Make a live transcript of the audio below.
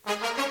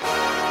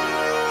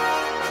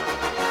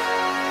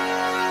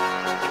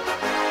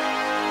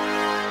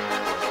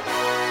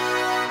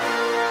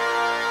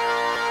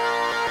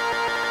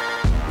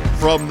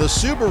From the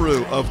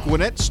Subaru of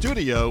Gwinnett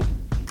Studio,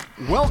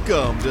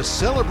 welcome to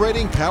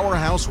Celebrating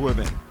Powerhouse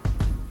Women.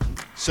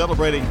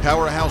 Celebrating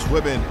Powerhouse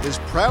Women is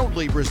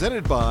proudly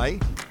presented by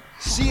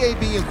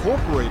CAB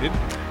Incorporated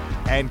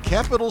and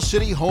Capital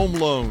City Home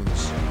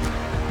Loans.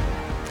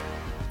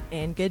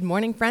 And good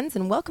morning, friends,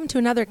 and welcome to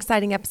another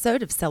exciting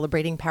episode of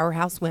Celebrating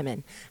Powerhouse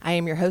Women. I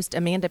am your host,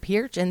 Amanda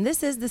Pierce, and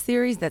this is the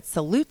series that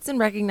salutes and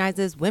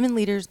recognizes women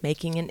leaders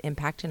making an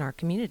impact in our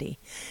community.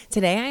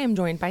 Today, I am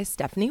joined by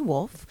Stephanie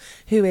Wolf,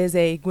 who is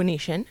a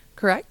Gwinnetian,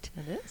 correct?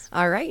 It is.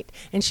 All right.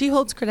 And she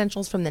holds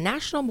credentials from the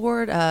National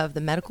Board of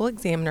the Medical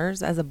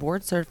Examiners as a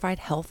board-certified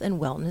health and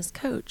wellness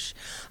coach,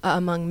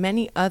 among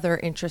many other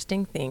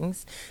interesting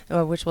things,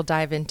 which we'll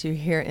dive into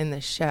here in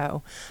the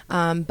show.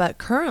 But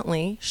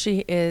currently,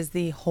 she is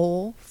the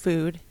whole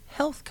food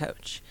health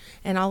coach.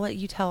 And I'll let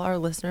you tell our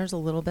listeners a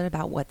little bit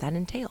about what that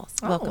entails.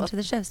 Welcome to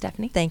the show,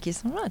 Stephanie. Thank you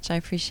so much. I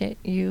appreciate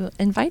you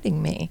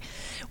inviting me.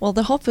 Well,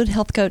 the Whole Food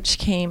Health Coach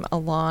came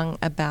along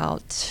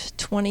about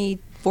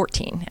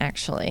 2014,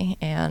 actually.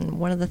 And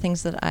one of the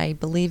things that I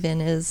believe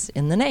in is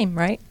in the name,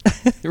 right?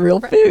 Real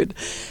food.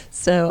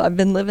 So I've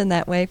been living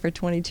that way for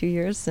 22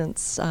 years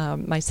since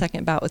my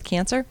second bout with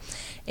cancer.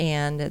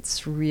 And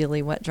it's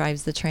really what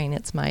drives the train.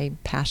 It's my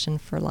passion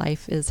for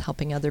life is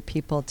helping other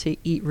people to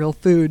eat real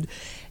food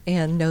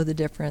and know the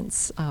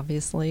difference,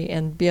 obviously,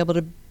 and be able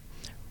to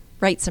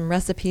write some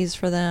recipes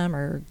for them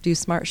or do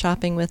smart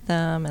shopping with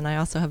them. And I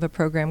also have a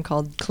program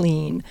called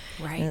CLEAN.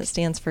 Right. And it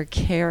stands for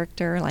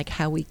character, like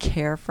how we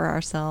care for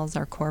ourselves,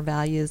 our core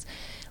values.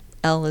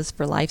 L is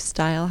for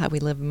lifestyle, how we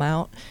live them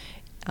out.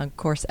 Of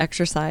course,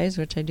 exercise,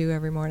 which I do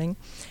every morning.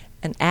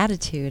 And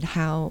attitude,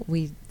 how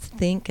we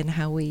think and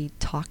how we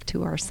talk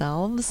to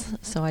ourselves.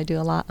 So I do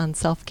a lot on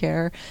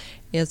self-care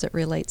as it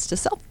relates to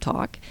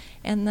self-talk.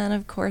 And then,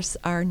 of course,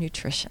 our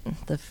nutrition,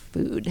 the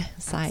food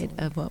side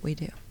of what we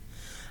do.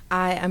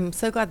 I am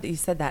so glad that you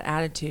said that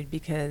attitude,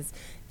 because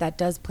that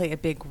does play a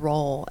big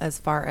role as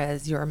far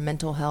as your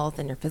mental health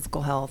and your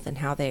physical health and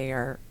how they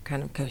are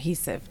kind of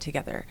cohesive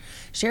together.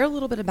 Share a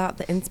little bit about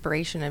the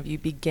inspiration of you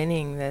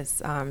beginning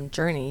this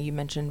journey. You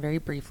mentioned very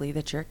briefly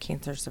that you're a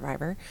cancer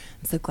survivor.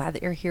 I'm so glad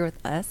that you're here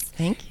with us.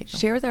 Thank you.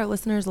 Share with our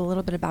listeners a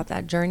little bit about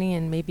that journey,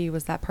 and maybe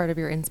was that part of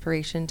your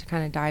inspiration to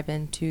kind of dive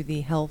into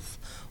the health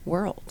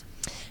world?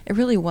 It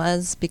really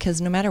was,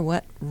 because no matter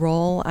what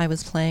role I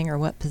was playing or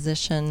what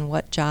position,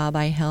 what job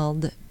I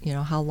held, you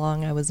know, how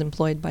long I was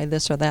employed by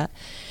this or that,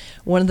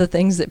 one of the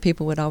things that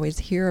people would always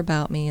hear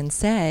about me and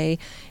say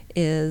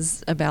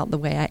is about the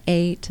way I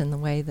ate and the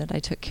way that I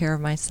took care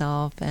of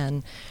myself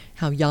and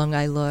how young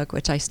I look,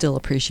 which I still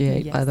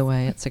appreciate, Yes. by the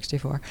way, at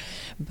 64.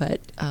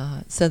 But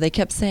so they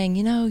kept saying,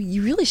 you know,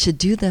 you really should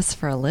do this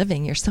for a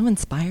living. You're so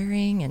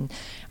inspiring. And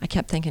I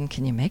kept thinking,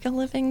 can you make a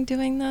living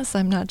doing this?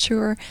 I'm not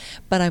sure.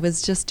 But I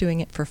was just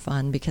doing it for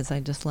fun because I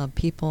just love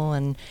people.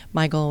 And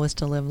my goal was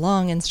to live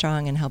long and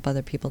strong and help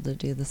other people to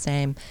do the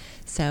same.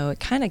 So it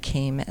kind of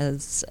came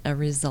as a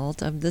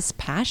result of this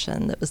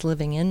passion that was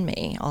living in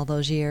me all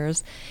those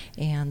years,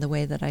 and the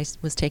way that I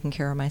was taking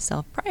care of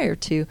myself prior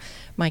to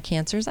my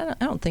cancers. I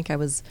don't think I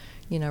was,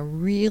 you know,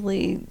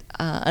 really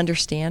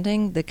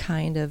understanding the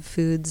kind of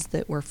foods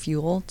that were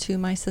fuel to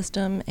my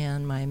system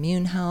and my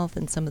immune health,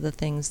 and some of the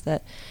things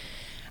that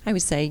I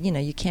would say, you know,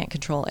 you can't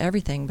control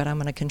everything, but I'm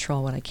going to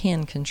control what I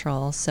can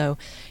control. So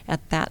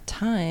at that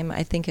time,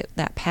 I think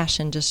that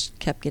passion just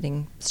kept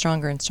getting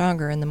stronger and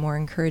stronger, and the more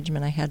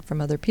encouragement I had from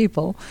other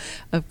people,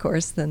 of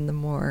course, then the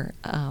more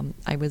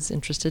I was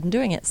interested in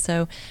doing it.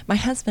 So my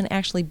husband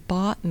actually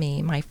bought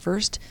me my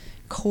first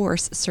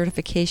course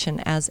certification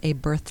as a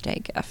birthday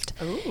gift.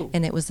 Ooh.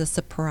 And it was a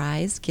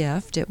surprise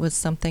gift. It was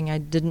something I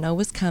didn't know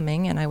was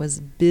coming, and I was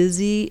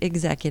busy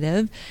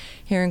executive.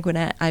 Here in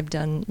Gwinnett, I've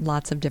done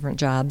lots of different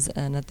jobs,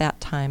 and at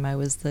that time I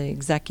was the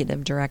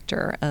executive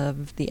director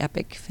of the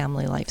Epic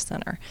Family Life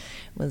Center.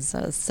 It was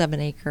a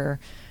 7-acre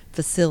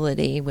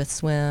facility with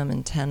swim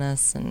and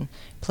tennis and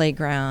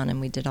playground,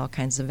 and we did all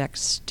kinds of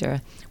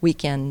extra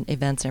weekend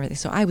events and everything.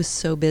 So I was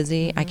so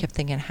busy, I kept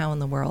thinking, how in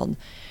the world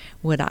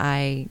would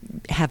I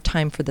have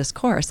time for this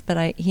course?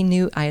 But he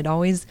knew I had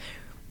always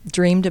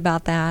dreamed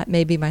about that,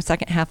 maybe my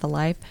second half of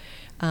life.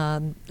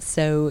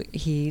 So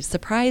he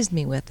surprised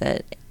me with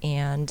it,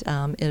 and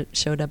it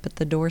showed up at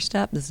the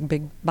doorstep, this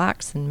big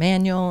box and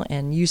manual,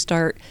 and you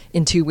start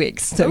in 2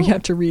 weeks. So you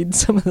have to read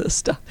some of this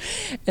stuff.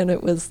 And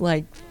it was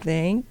like,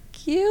 thank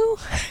you.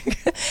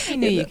 He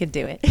knew you could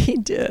do it. He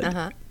did.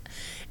 Uh-huh.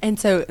 And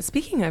so,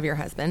 speaking of your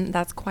husband,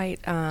 that's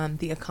quite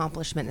the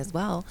accomplishment as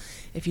well.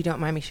 If you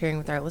don't mind me sharing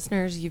with our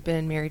listeners, you've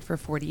been married for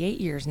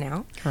 48 years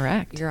now.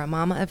 Correct. You're a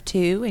mama of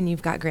 2, and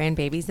you've got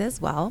grandbabies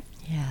as well.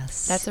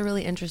 Yes. That's a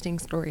really interesting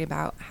story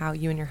about how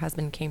you and your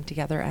husband came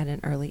together at an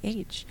early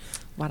age.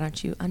 Why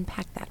don't you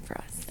unpack that for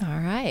us? All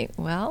right.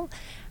 Well,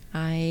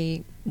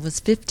 I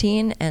was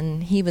 15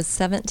 and he was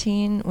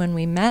 17 when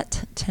we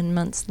met. 10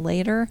 months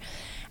later,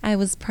 I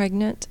was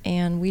pregnant,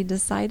 and we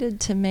decided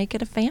to make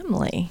it a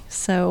family.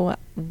 So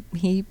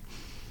he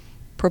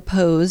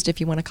proposed,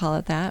 if you want to call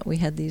it that. We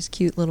had these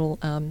cute little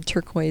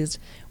turquoise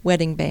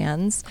wedding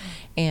bands,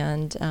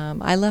 and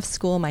I left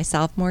school my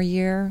sophomore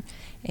year,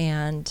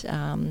 and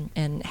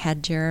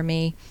had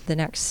Jeremy the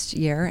next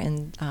year,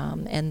 and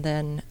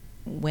then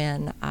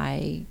when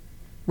I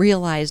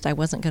realized I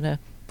wasn't going to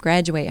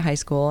graduate high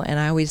school, and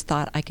I always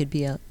thought I could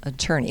be an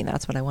attorney.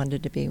 That's what I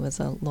wanted to be, was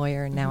a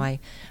lawyer. And now I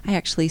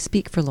actually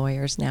speak for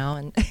lawyers now,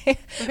 and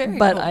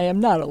but cool. I am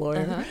not a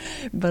lawyer.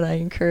 But I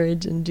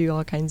encourage and do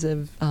all kinds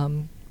of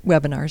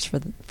webinars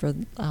for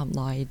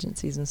law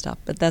agencies and stuff.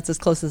 But that's as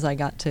close as I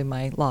got to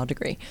my law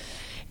degree.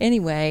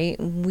 Anyway,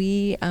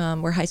 we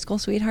were high school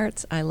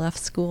sweethearts. I left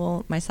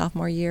school my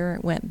sophomore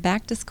year, went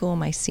back to school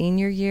my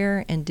senior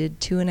year, and did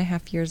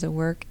 2.5 years of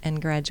work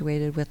and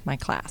graduated with my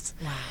class.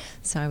 Wow.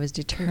 So I was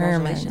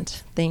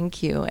determined.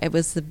 Thank you. It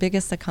was the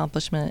biggest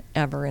accomplishment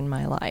ever in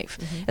my life,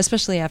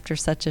 especially after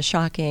such a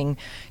shocking,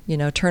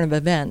 turn of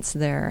events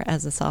there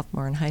as a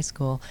sophomore in high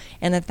school.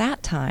 And at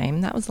that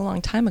time, that was a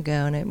long time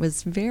ago, and it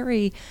was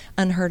very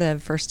unheard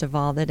of, first of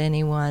all, that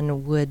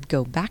anyone would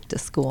go back to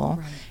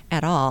school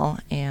at all,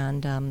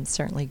 and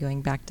certainly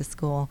going back to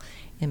school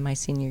in my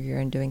senior year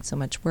and doing so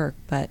much work.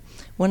 But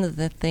one of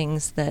the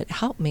things that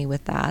helped me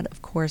with that,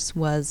 of course,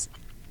 was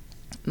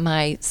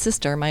my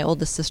sister, my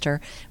oldest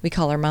sister. We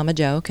call her Mama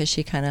Jo because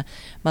she kind of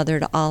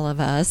mothered all of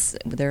us.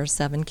 There are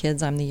 7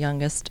 kids. I'm the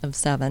youngest of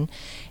 7.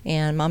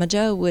 And Mama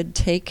Jo would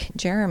take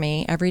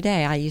Jeremy every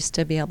day. I used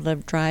to be able to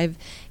drive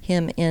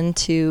him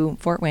into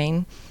Fort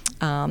Wayne,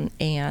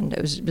 and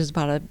it was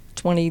about a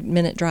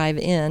 20-minute drive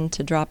in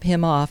to drop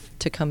him off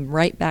to come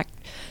right back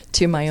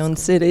to my own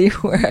city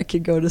where I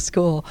could go to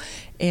school.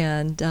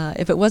 And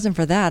if it wasn't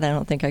for that, I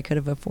don't think I could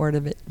have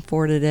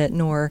afforded it,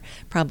 nor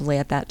probably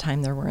at that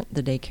time there weren't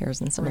the daycares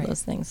and some of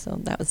those things. So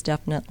that was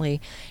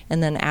definitely,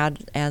 and then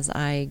as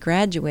I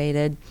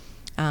graduated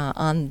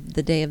on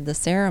the day of the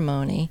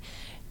ceremony,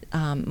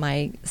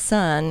 my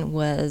son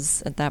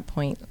was at that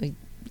point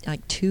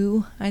like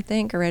 2, I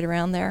think, or right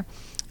around there,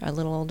 a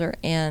little older,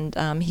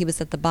 and he was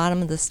at the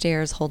bottom of the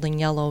stairs holding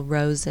yellow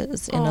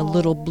roses in a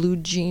little blue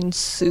jean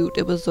suit.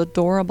 It was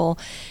adorable,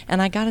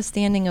 and I got a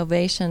standing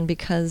ovation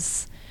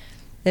because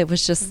it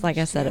was just, like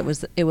I said,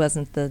 it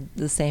wasn't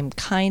the same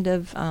kind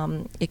of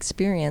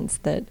experience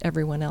that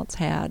everyone else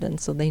had,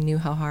 and so they knew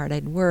how hard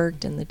I'd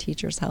worked, and the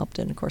teachers helped,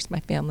 and of course my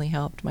family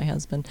helped, my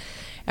husband,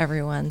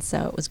 everyone.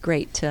 So it was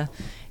great to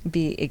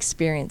be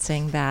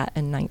experiencing that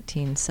in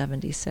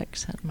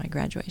 1976 at my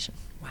graduation.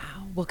 Wow.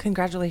 Well,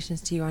 congratulations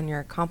to you on your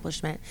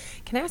accomplishment.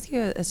 Can I ask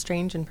you a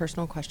strange and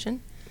personal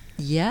question?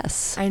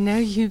 Yes. I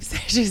know she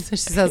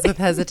says with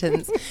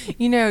hesitance.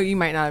 You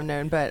might not have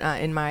known, but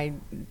in my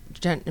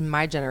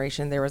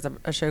generation, there was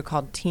a show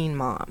called Teen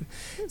Mom.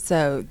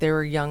 So there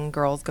were young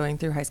girls going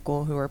through high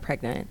school who were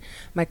pregnant.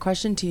 My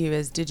question to you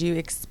is, did you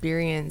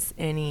experience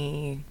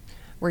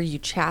were you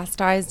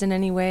chastised in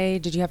any way?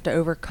 Did you have to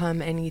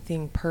overcome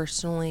anything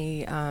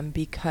personally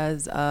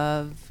because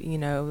of,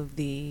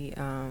 the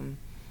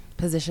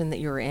position that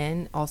you were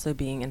in, also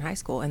being in high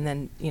school? And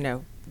then,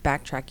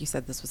 backtrack, you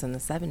said this was in the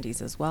 70s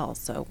as well.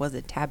 So was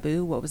it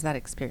taboo? What was that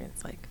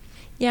experience like?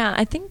 Yeah,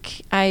 I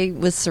think I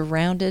was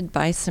surrounded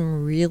by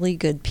some really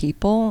good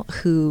people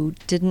who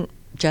didn't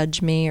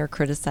judge me or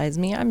criticize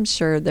me. I'm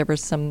sure there were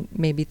some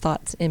maybe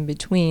thoughts in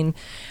between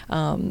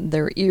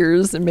their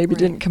ears and maybe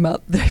didn't come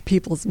out their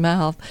people's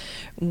mouth,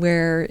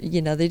 where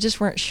they just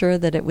weren't sure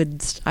that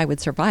I would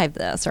survive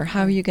this, or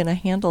how are you going to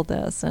handle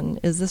this, and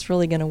is this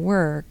really going to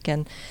work?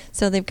 And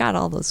so they've got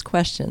all those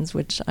questions,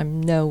 which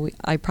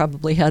I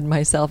probably had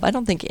myself. I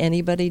don't think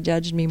anybody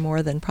judged me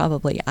more than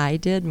probably I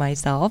did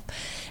myself,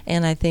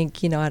 and I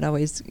think I'd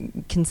always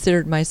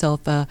considered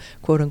myself a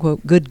quote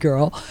unquote good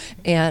girl,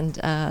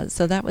 and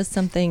so that was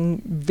something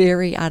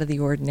very out of the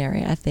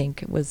ordinary. I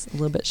think it was a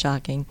little bit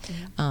shocking,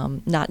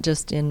 not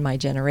just in my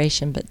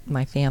generation, but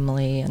my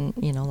family and,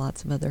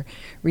 lots of other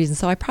reasons.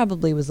 So I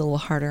probably was a little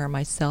harder on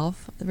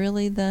myself,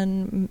 really,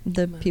 than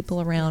the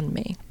people around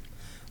me.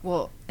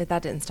 Well,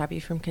 that didn't stop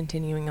you from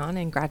continuing on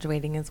and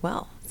graduating as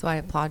well. So I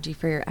applaud you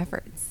for your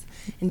efforts.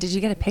 And did you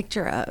get a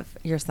picture of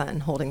your son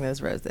holding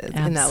those roses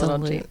in that little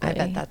jeep? I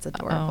bet that's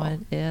adorable. Oh,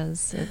 it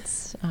is.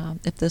 It's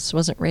if this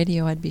wasn't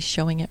radio, I'd be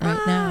showing it right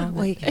now.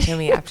 Well, you can show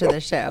me after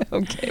the show.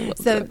 Okay. Well,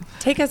 so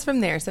take us from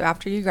there. So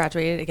after you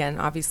graduated, again,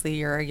 obviously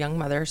you're a young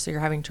mother, so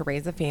you're having to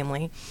raise a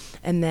family,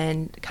 and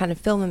then kind of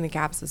fill in the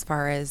gaps as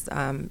far as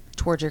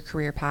towards your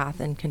career path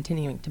and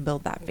continuing to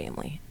build that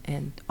family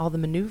and all the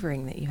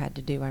maneuvering that you had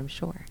to do, I'm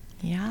sure.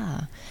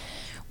 Yeah.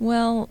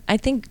 Well, I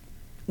think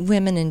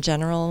women in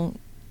general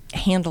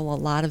handle a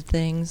lot of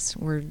things.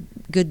 We're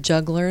good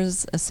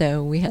jugglers,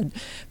 so we had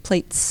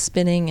plates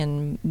spinning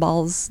and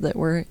balls that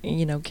we're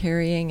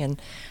carrying,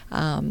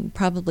 and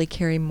probably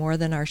carry more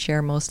than our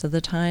share most of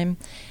the time.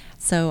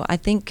 So I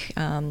think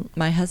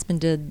my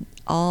husband did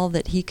all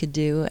that he could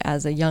do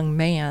as a young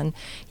man.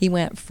 He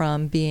went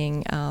from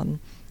being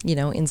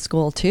in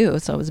school too,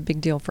 so it was a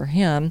big deal for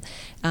him.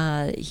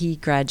 He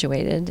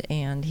graduated,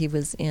 and he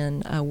was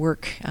in a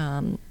work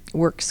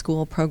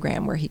work-school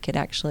program where he could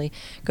actually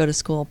go to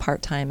school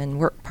part-time and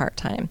work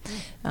part-time.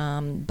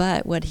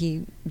 But what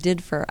he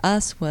did for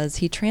us was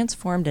he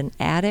transformed an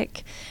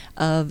attic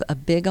of a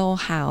big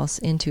old house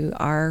into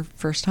our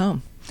first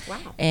home.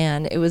 Wow.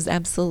 And it was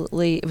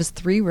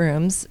 3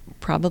 rooms,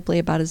 probably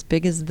about as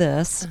big as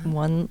this,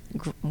 one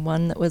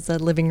that was a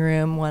living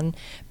room, one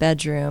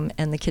bedroom,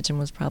 and the kitchen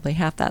was probably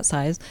half that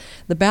size.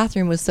 The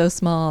bathroom was so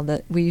small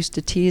that we used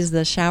to tease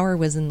the shower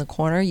was in the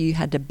corner. You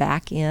had to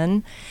back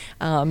in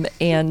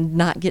and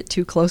not get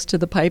too close to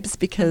the pipes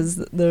because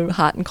the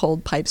hot and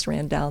cold pipes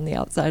ran down the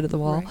outside of the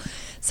wall. Right.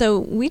 So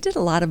we did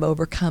a lot of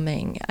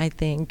overcoming, I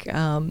think,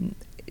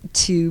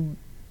 to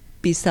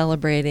be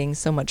celebrating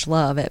so much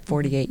love at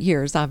 48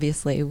 years.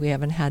 Obviously, we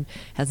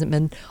hasn't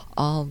been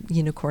all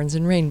unicorns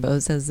and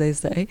rainbows, as they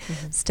say.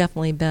 It's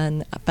definitely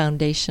been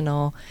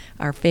foundational.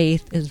 Our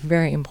faith is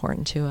very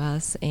important to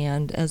us,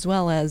 and as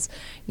well as,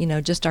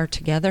 just our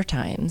together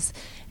times.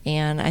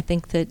 And I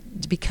think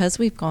that because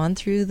we've gone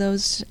through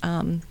those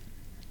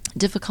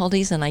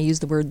difficulties, and I use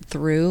the word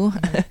through,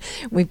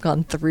 we've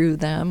gone through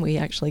them. We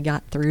actually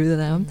got through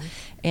them.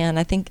 And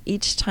I think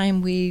each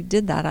time we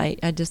did that,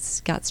 I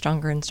just got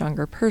stronger and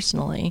stronger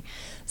personally.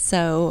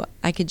 So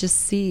I could just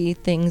see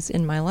things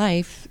in my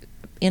life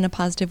in a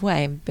positive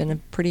way. I've been a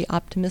pretty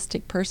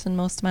optimistic person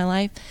most of my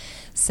life.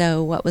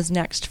 So what was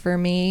next for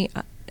me?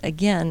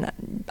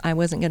 Again, I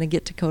wasn't going to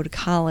get to go to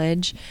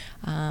college,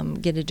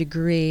 get a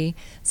degree,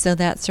 so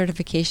that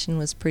certification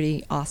was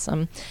pretty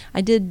awesome. I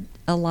did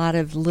a lot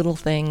of little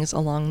things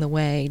along the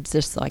way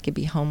just so I could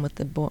be home with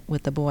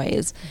the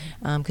boys,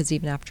 because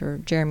even after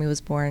Jeremy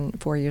was born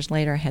 4 years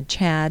later, I had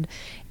Chad,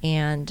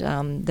 and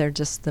they're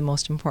just the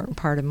most important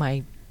part of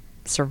my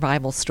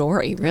survival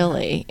story,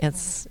 really.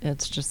 It's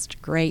just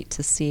great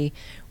to see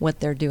what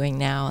they're doing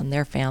now and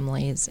their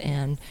families,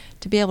 and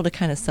to be able to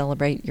kind of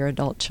celebrate your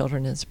adult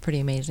children is a pretty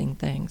amazing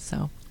thing.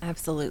 So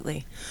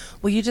absolutely.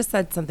 Well, you just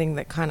said something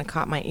that kind of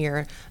caught my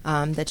ear,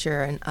 that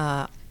you're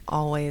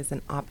always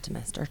an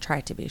optimist, or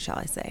try to be, shall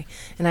I say.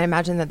 And I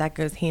imagine that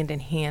goes hand in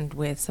hand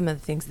with some of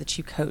the things that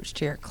you coach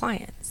to your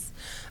clients.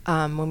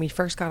 When we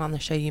first got on the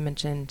show, you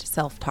mentioned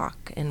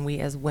self-talk, and we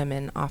as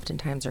women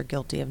oftentimes are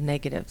guilty of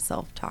negative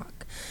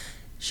self-talk.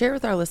 Share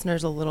with our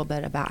listeners a little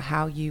bit about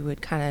how you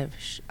would kind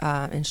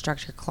of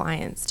instruct your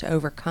clients to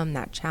overcome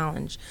that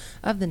challenge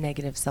of the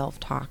negative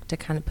self-talk to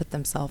kind of put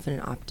themselves in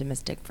an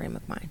optimistic frame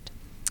of mind.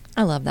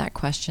 I love that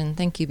question.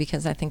 Thank you,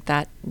 because I think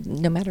that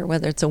no matter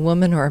whether it's a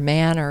woman or a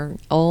man or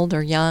old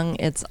or young,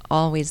 it's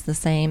always the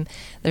same.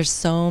 There's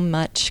so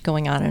much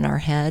going on in our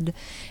head.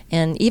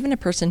 And even a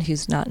person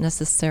who's not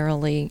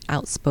necessarily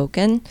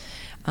outspoken,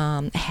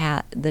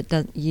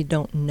 you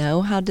don't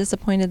know how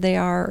disappointed they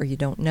are, or you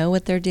don't know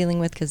what they're dealing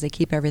with because they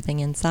keep everything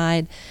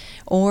inside,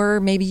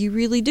 or maybe you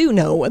really do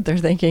know what they're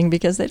thinking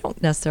because they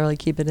don't necessarily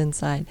keep it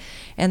inside.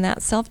 And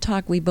that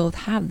self-talk, we both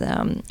have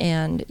them,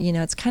 and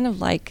it's kind of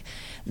like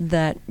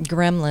that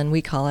gremlin,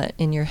 we call it,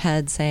 in your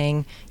head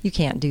saying you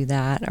can't do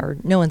that, or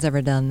no one's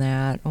ever done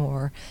that,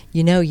 or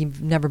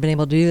you've never been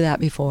able to do that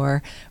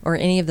before, or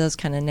any of those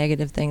kind of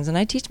negative things. And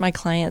I teach my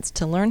clients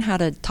to learn how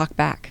to talk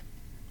back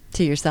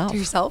to yourself.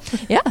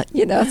 Yeah,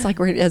 it's like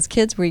as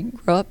kids, we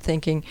grow up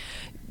thinking,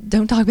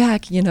 don't talk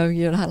back, you're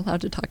not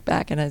allowed to talk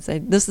back. And I say,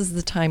 this is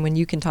the time when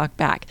you can talk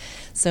back.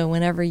 So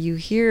whenever you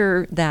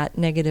hear that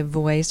negative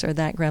voice or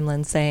that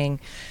gremlin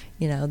saying,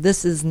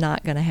 this is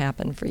not going to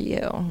happen for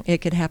you. It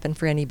could happen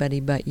for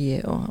anybody but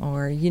you.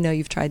 Or,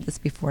 you've tried this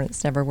before and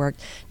it's never worked.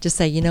 Just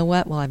say, you know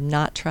what? Well, I've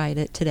not tried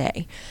it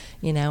today.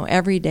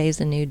 Every day's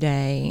a new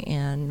day,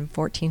 and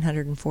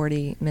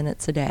 1,440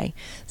 minutes a day.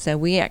 So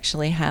we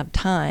actually have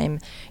time,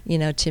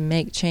 to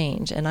make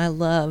change. And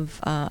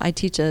I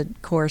teach a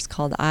course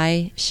called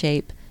I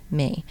Shape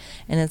Me.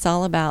 And it's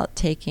all about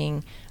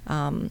taking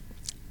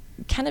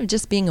kind of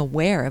just being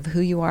aware of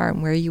who you are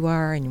and where you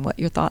are and what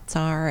your thoughts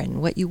are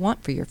and what you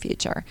want for your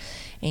future.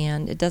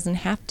 And it doesn't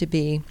have to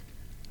be,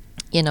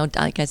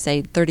 like I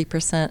say,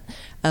 30%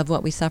 of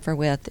what we suffer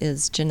with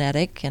is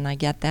genetic, and I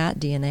get that.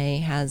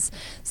 DNA has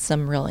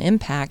some real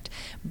impact.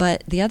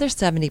 But the other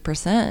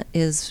 70%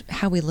 is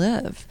how we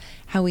live,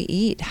 how we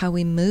eat, how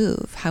we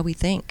move, how we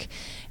think.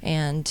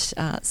 And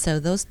so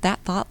that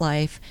thought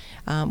life,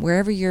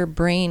 wherever your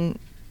brain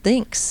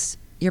thinks,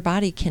 your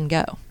body can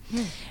go.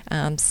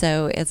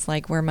 So it's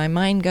like where my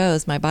mind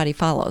goes, my body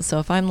follows. So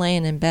if I'm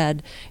laying in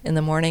bed in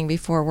the morning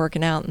before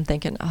working out and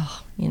thinking,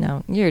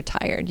 you're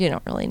tired, you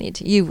don't really need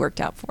to, you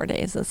worked out 4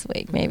 days this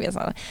week, maybe it's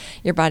not,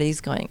 your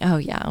body's going, oh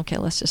yeah, okay,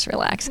 let's just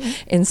relax.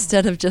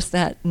 Instead of just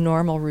that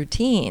normal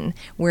routine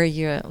where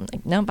you're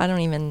like, nope, I don't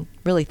even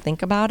really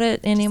think about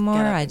it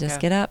anymore. I just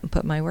get up and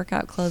put my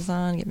workout clothes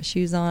on, get my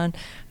shoes on,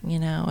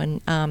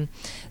 and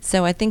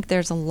so I think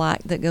there's a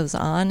lot that goes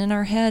on in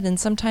our head, and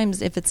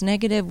sometimes if it's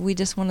negative, we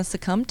just want to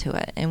succumb to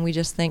it, and we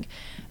just think,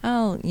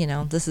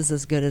 this is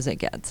as good as it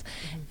gets.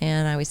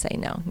 And I always say,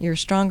 no, you're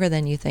stronger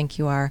than you think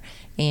you are,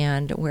 and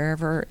And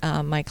wherever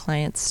my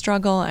clients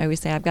struggle, I always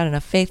say I've got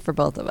enough faith for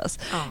both of us.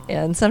 Aww.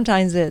 And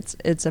sometimes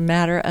it's a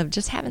matter of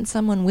just having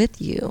someone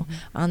with you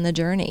on the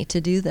journey to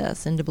do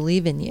this and to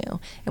believe in you.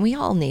 And we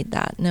all need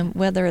that. And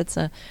whether it's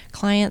a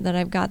client that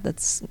I've got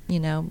that's,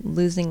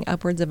 losing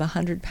upwards of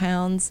 100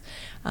 pounds,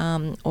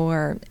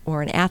 or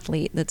an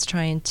athlete that's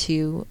trying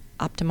to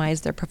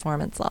optimize their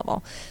performance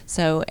level.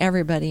 So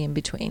everybody in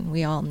between,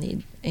 we all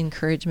need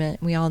encouragement.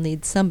 We all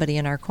need somebody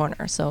in our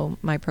corner. So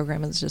my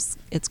program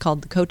it's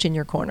called the Coach in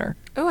Your Corner.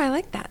 Oh, I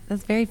like that.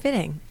 That's very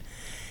fitting.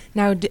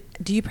 Now, do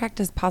you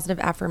practice positive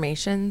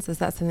affirmations? Is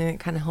that something that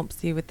kind of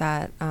helps you with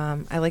that?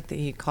 I like that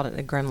you called it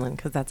a gremlin,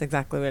 because that's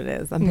exactly what it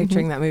is. I'm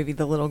picturing that movie,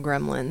 The Little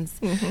Gremlins.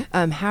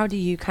 How do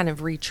you kind of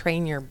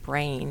retrain your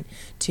brain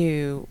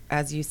to,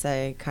 as you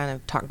say, kind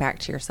of talk back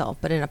to yourself,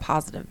 but in a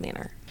positive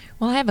manner?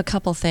 Well, I have a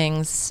couple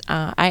things.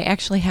 I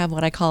actually have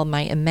what I call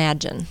my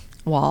Imagine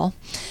wall,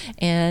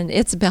 and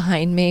it's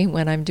behind me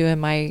when I'm doing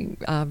my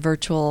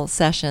virtual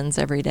sessions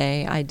every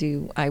day.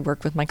 I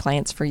work with my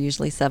clients for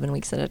usually 7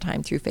 weeks at a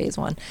time through phase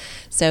 1.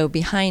 So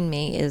behind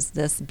me is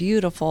this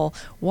beautiful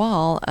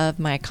wall of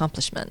my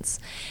accomplishments.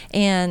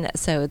 And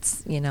so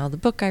it's, the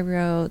book I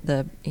wrote,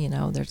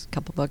 there's a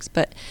couple books,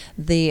 but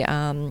the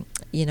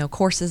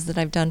courses that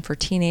I've done for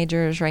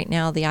teenagers right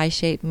now. The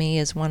iShape Me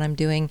is one I'm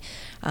doing.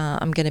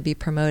 I'm going to be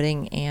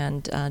promoting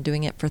and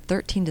doing it for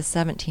 13 to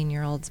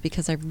 17-year-olds,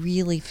 because I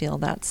really feel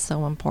that's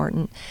so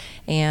important.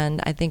 And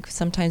I think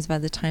sometimes by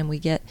the time we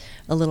get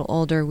a little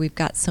older, we've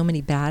got so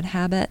many bad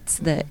habits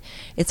that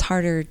it's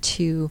harder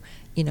to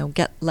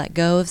let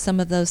go of some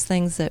of those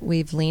things that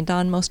we've leaned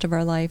on most of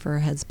our life, or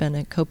has been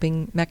a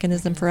coping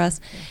mechanism for us.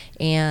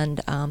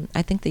 And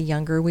I think the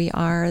younger we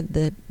are,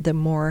 the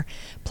more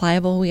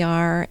pliable we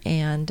are,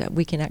 and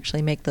we can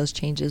actually make those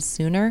changes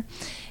sooner.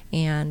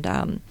 And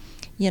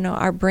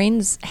our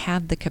brains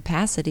have the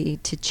capacity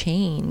to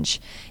change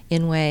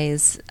in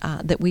ways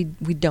that we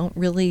don't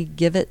really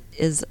give it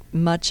as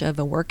much of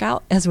a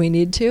workout as we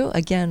need to.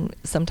 Again,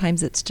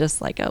 sometimes it's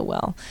just like,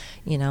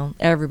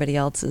 everybody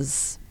else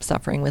is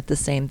suffering with the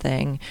same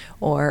thing,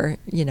 or,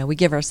 we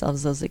give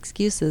ourselves those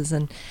excuses.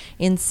 And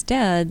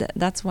instead,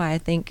 that's why I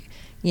think,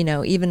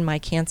 even my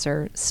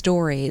cancer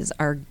stories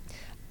are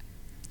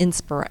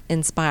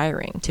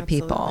inspiring to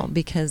people,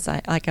 because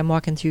I'm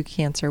walking through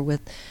cancer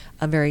with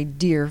a very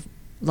dear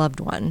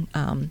loved one,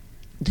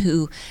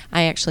 who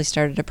I actually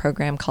started a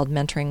program called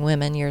Mentoring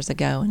Women years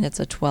ago, and it's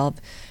a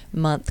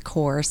 12-month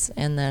course,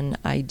 and then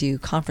I do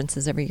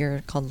conferences every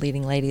year called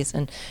Leading Ladies,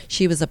 and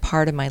she was a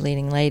part of my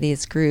Leading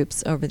Ladies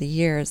groups over the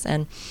years,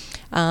 and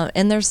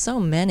there's so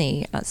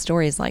many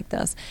stories like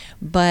this,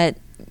 but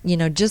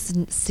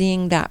just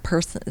seeing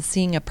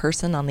a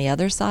person on the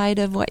other side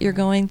of what you're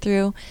going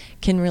through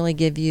can really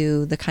give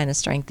you the kind of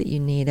strength that you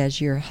need as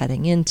you're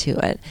heading into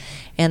it.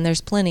 And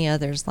there's plenty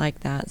others like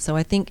that. So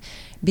I think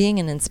being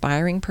an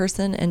inspiring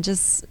person and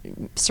just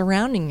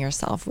surrounding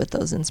yourself with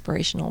those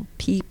inspirational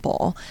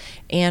people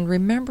and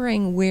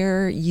remembering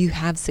where you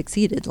have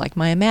succeeded, like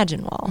my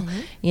Imagine wall.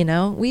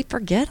 We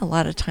forget a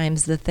lot of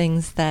times the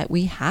things that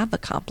we have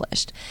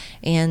accomplished.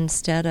 And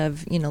instead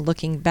of,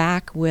 looking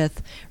back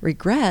with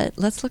regret,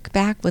 let's look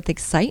back with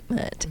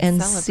excitement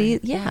and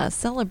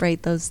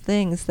celebrate those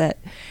things that,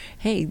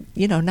 hey,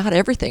 not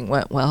everything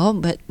went well,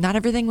 but not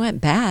everything went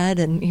bad.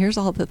 And here's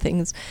all the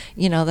things,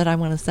 that I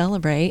want to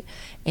celebrate.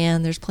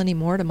 And there's plenty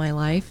more to my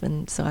life.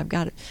 And so I've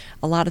got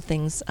a lot of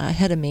things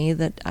ahead of me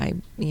that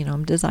I'm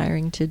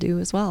desiring to do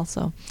as well.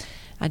 So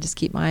I just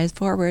keep my eyes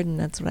forward, and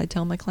that's what I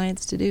tell my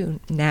clients to do.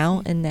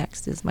 Now and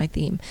next is my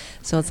theme.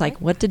 So it's like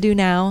what to do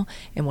now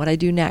and what I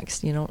do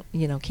next.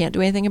 Can't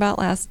do anything about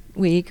last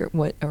week or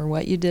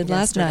what you did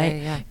last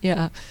night.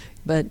 Yeah.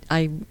 But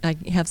I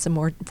have some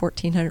more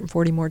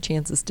 1,440 more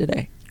chances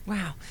today.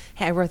 Wow.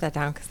 Hey, I wrote that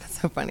down because that's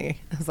so funny.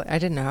 I was like, I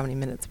didn't know how many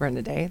minutes were in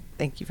a day.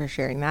 Thank you for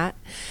sharing that.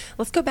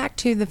 Let's go back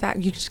to the fact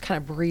you just kind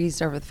of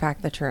breezed over the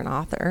fact that you're an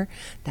author.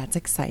 That's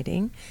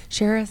exciting.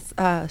 Share with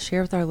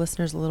our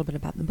listeners a little bit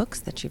about the books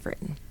that you've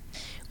written.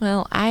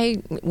 Well,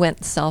 I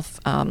went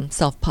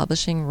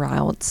self-publishing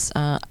routes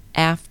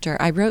after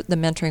I wrote the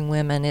Mentoring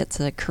Women. It's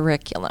a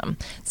curriculum.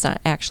 It's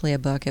not actually a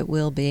book. It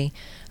will be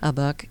a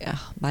book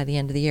by the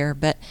end of the year.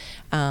 But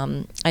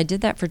I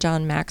did that for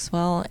John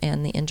Maxwell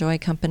and the Enjoy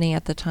Company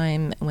at the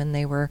time when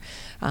they were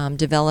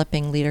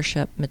developing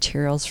leadership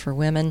materials for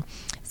women.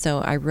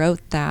 So I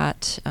wrote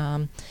that.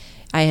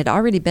 I had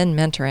already been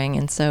mentoring,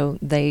 and so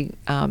they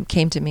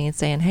came to me and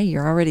saying, hey,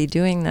 you're already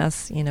doing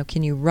this,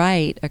 can you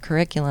write a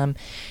curriculum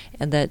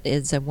that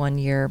is a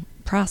 1-year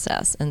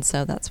process? And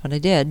so that's what I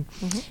did.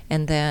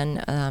 And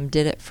then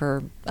did it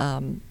for,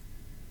 the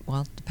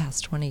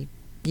past 20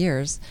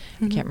 years.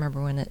 I can't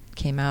remember when it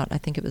came out. I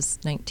think it was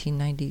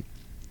 1993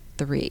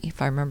 3,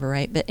 if I remember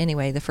right. But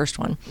anyway, the first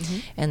one.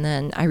 And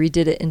then I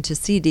redid it into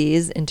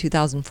CDs in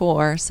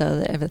 2004.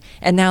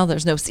 And now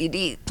there's no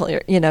CD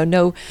player, no.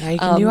 Now you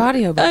can do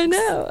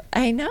audiobooks.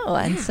 I know.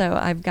 And so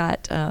I've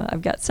got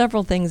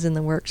several things in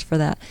the works for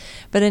that.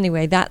 But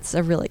anyway, that's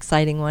a real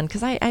exciting one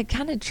because I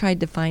kind of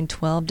tried to find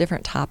 12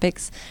 different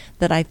topics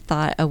that I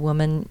thought a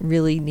woman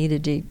really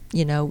needed to,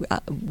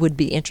 would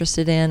be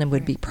interested in and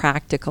would be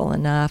practical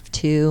enough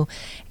to.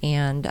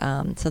 And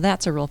so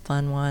that's a real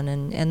fun one.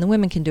 And the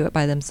women can do it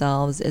by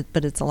themselves,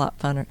 but it's a lot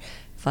funner,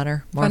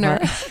 more fun.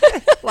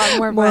 A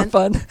lot more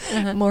fun.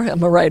 More,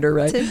 I'm a writer,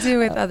 right? To do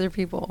with other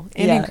people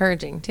and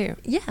encouraging too.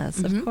 Yes,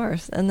 of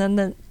course. And then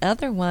the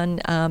other one,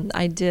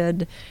 I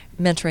did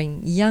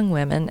mentoring young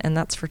women, and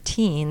that's for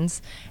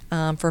teens,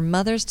 for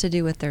mothers to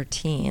do with their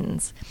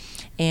teens.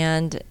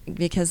 And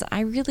because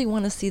I really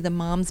want to see the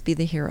moms be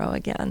the hero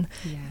again,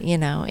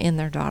 in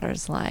their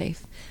daughter's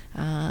life.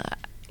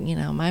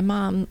 My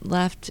mom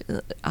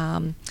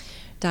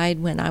died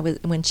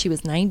when she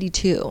was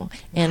 92,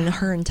 and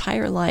her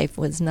entire life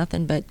was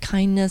nothing but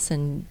kindness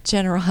and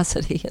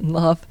generosity and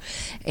love.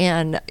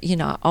 And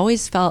I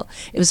always felt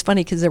it was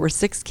funny because there were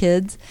 6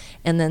 kids,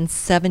 and then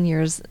 7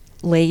 years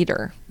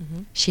later,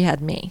 she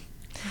had me.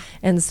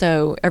 And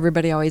so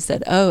everybody always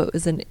said, "Oh,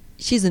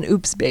 she's an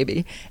oops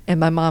baby," and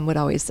my mom would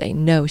always say,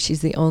 "No,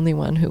 she's the only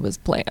one who was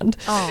planned."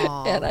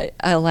 Aww. And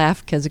I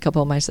laugh because a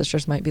couple of my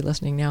sisters might be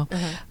listening now,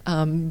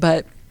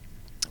 but.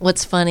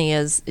 What's funny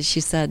is she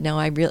said, "No,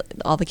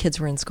 all the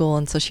kids were in school,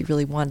 and so she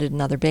really wanted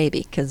another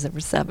baby because there were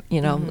 7.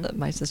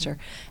 My sister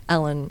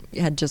Ellen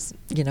had just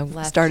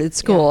started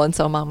school, and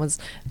so Mom was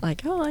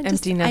like, "Oh, I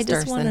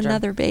just want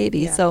another baby."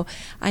 Yeah. So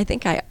I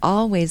think I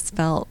always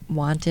felt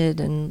wanted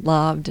and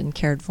loved and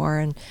cared for,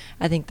 and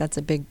I think that's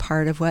a big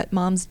part of what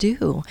moms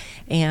do.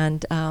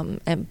 And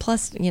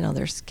plus,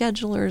 their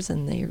schedulers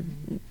and their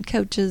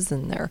coaches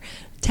and their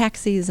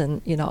taxis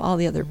and all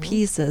the other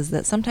pieces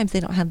that sometimes they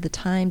don't have the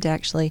time to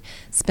actually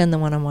spend the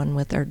one-on-one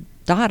with their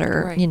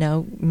daughter,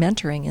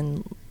 mentoring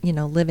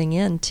and living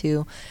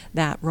into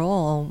that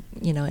role,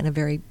 in a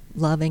very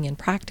loving and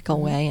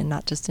practical way, and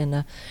not just in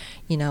a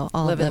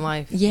all living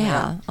life,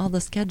 all the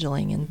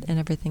scheduling and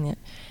everything that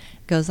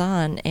goes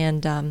on.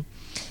 And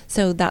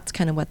so that's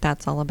kind of what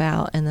that's all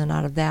about. And then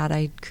out of that,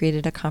 I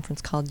created a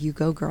conference called You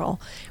Go Girl,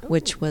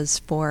 which was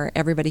for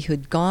everybody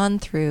who'd gone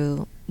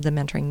through the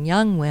mentoring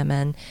young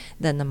women.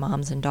 Then the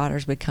moms and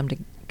daughters would come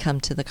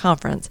to the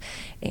conference.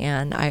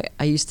 And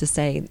I used to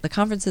say, the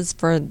conference is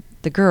for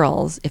the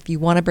girls. If you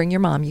want to bring your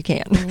mom, you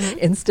can,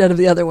 instead of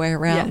the other way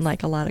around,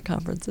 like a lot of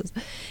conferences.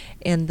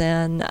 And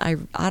then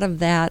out of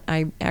that,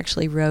 I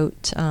actually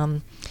wrote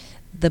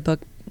the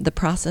book, The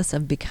Process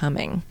of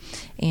Becoming.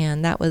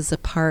 And that was a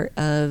part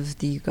of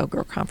the You Go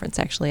Girl conference.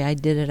 Actually, I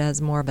did it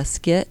as more of a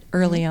skit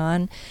early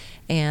on,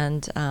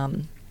 and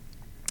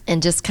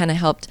just kind of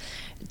helped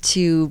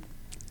to.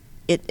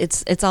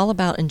 It's all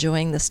about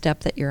enjoying the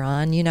step that you're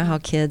on. You know how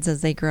kids,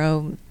 as they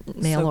grow,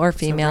 male or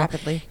female, so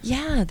rapidly.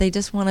 They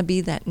just want to be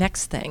that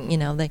next thing.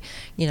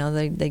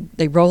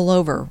 They roll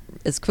over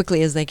as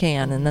quickly as they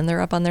can, and then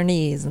they're up on their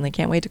knees, and they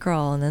can't wait to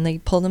crawl, and then they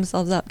pull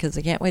themselves up because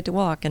they can't wait to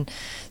walk. And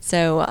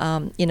so,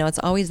 it's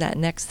always that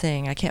next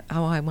thing.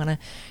 I want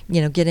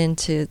to, get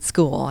into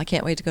school. I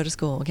can't wait to go to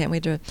school. I can't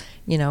wait to,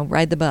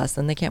 ride the bus,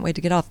 and they can't wait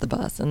to get off the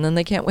bus, and then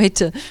they can't wait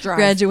to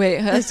graduate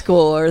high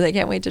school, or they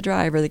can't wait to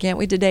drive, or they can't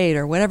wait to date,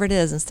 or whatever it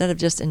is, instead of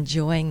just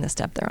enjoying the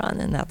step they're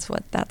on. And that's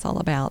what that's all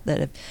about. That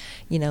if,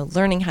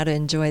 learning how to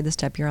enjoy the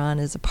step you're on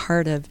is a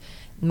part of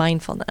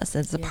mindfulness.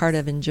 It's a part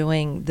of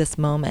enjoying this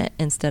moment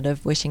instead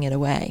of wishing it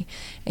away.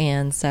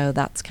 And so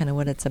that's kind of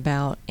what it's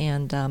about.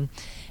 And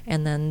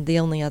then the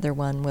only other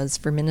one was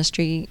for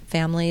ministry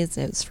families.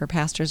 It's for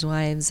pastors'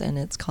 wives, and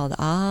it's called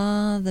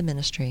the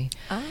Ministry.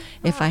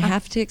 If I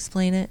have to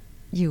explain it,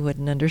 you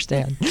wouldn't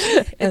understand.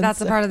 And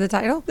that's a part of the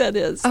title? That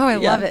is. Oh, I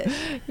love it.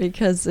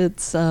 Because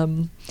it's,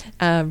 I've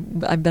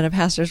been a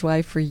pastor's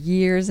wife for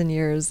years and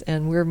years,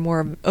 and we're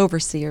more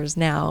overseers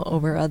now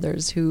over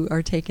others who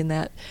are taking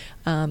that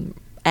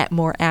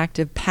more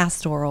active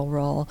pastoral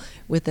role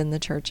within the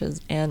churches.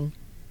 And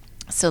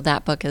so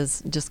that book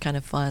is just kind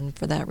of fun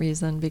for that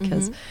reason,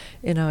 because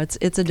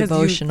it's a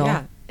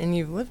devotional. And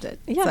you've lived it.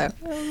 Yeah, so,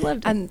 I've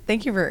lived it. And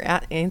thank you for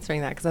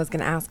answering that, because I was going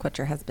to ask what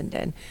your husband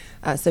did.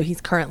 So he's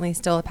currently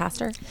still a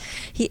pastor?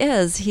 He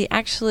is. He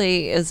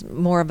actually is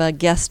more of a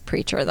guest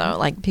preacher, though.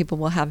 Like, people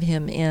will have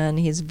him in.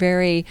 He's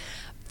very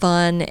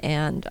fun,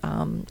 and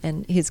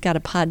he's got a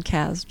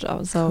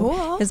podcast. So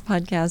cool. His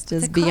podcast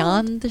is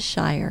Beyond the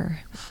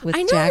Shire with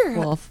Jack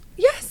Wolf.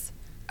 Yes.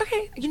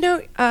 Okay.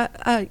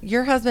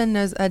 Your husband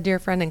knows a dear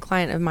friend and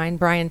client of mine,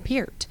 Brian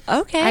Peart.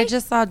 Okay. I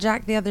just saw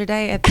Jack the other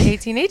day at the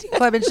 1818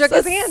 Club and shook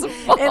his hand.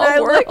 And I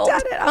looked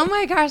at it. Oh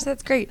my gosh,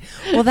 that's great.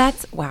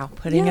 Well,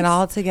 putting it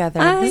all together.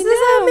 This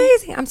is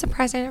amazing. I'm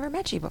surprised I never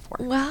met you before.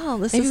 Wow,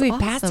 Maybe we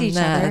passed each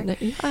other.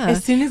 Yeah.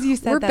 As soon as you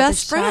said we're that,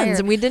 best friends,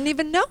 and we didn't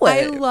even know it.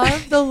 I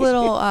love the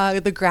little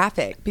the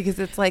graphic, because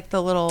it's like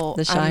the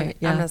little Shire.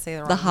 I'm gonna say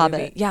the wrong The Hobbit.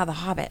 movie. Yeah, The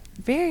Hobbit.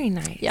 Very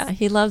nice. Yeah,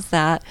 he loves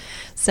that.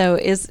 So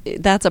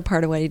that's a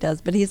part of what he does,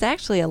 but he's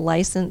actually a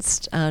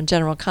licensed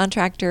general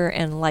contractor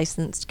and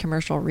licensed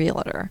commercial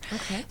realtor.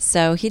 Okay.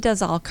 So he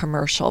does all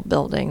commercial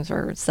buildings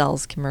or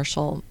sells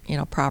commercial,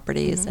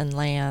 properties and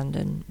land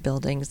and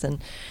buildings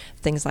and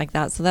things like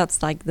that. So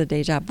that's like the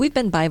day job. We've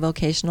been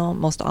bivocational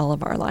most all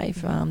of our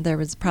life. There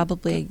was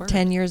probably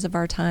 10 years of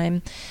our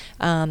time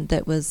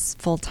that was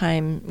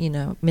full-time,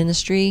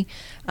 ministry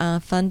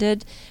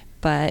funded.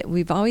 But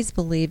we've always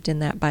believed in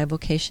that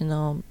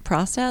bivocational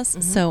process.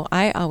 So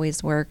I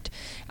always worked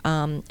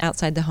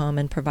outside the home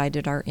and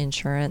provided our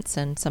insurance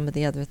and some of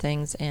the other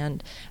things,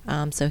 and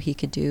so he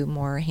could do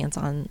more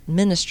hands-on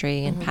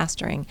ministry and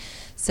pastoring.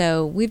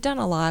 So we've done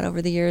a lot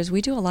over the years.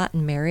 We do a lot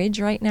in marriage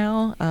right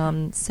now.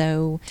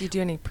 So do you do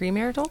any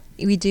premarital?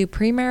 We do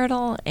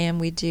premarital, and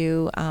we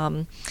do.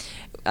 I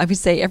would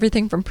say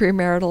everything from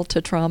premarital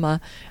to trauma.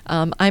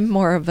 I'm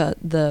more of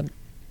the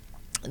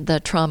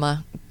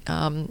trauma.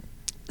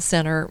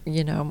 Center,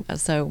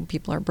 so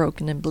people are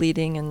broken and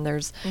bleeding, and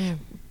there's,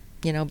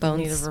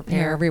 bones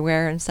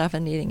everywhere and stuff,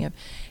 and needing it.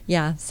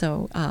 Yeah,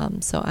 so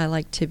I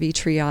like to be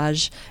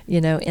triage,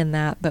 in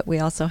that. But we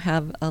also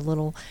have a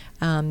little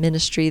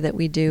ministry that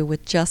we do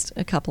with just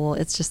a couple.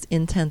 It's just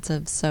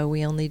intensive, so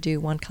we only do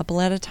one couple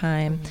at a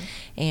time,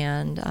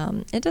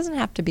 and it doesn't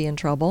have to be in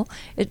trouble.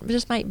 It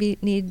just might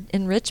need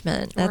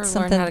enrichment. Or That's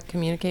something. Learn how to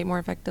communicate more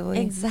effectively.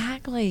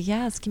 Exactly.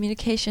 Yes,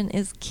 communication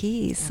is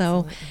key.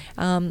 Absolutely.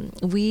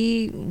 So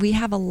we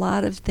have a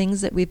lot of things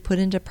that we've put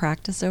into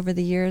practice over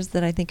the years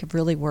that I think have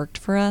really worked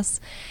for us.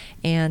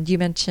 And you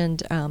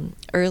mentioned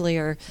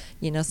earlier,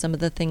 some of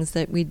the things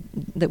that we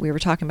were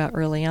talking about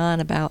early on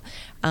about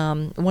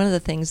one of the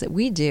things that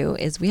we do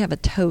is we have a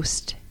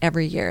toast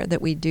every year that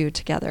we do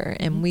together,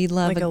 and we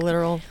love like a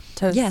literal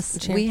toast.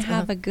 Yes, we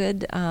have a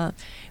good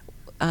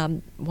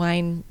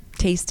wine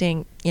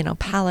tasting,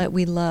 palate.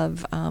 We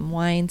love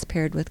wines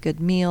paired with good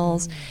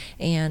meals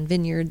and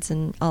vineyards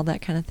and all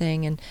that kind of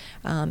thing.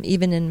 And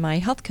even in my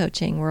health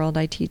coaching world,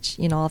 I teach,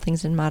 all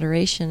things in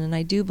moderation. And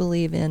I do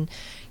believe in,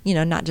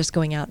 not just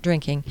going out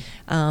drinking,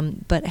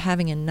 but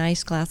having a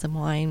nice glass of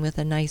wine with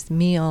a nice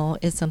meal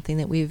is something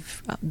that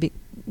we've,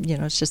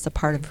 it's just a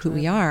part of who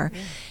we are.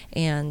 Yeah.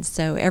 And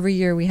so every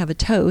year we have a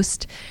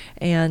toast,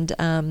 and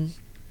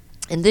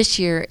this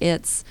year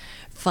it's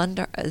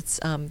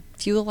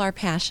fuel our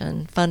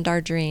passion, fund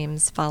our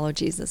dreams, follow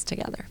Jesus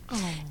together.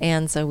 Oh.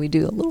 And so we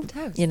do a little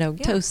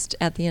toast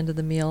at the end of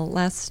the meal.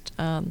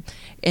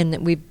 And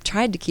we've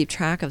tried to keep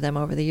track of them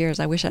over the years.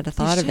 I wish I'd have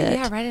thought of it.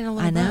 Yeah, write in a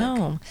little book. I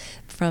know.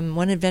 From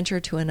one adventure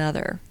to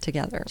another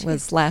together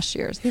was last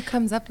year's. Who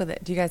comes up with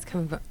it? Do you guys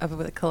come up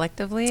with it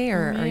collectively,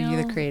 or are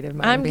you the creative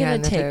mind I'm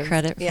behind going to take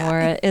credit for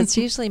it. It's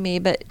usually me,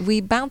 but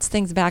we bounce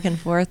things back and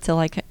forth till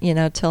I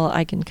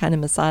can kind of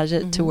massage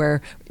it to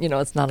where,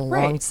 it's not a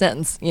long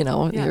sentence,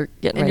 you're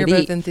getting ready to eat.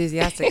 Both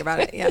enthusiastic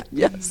about it, yeah.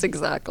 Yes,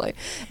 exactly.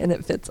 And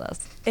it fits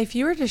us. If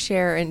you were to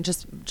share, and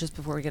just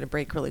before we get a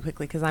break really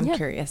quickly, because I'm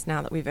curious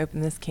now that we've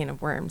opened this can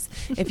of worms,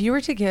 if you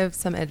were to give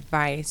some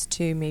advice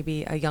to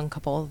maybe a young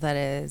couple that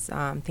is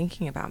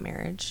thinking about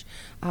marriage,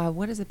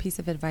 what is a piece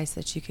of advice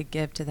that you could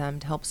give to them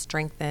to help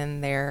strengthen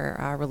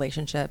their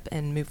relationship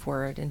and move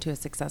forward into a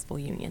successful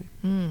union?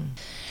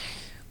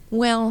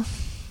 Well,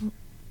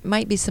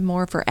 might be some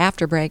more for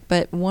after break,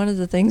 but one of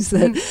the things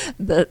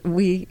that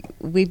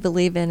we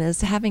believe in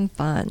is having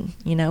fun.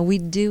 We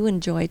do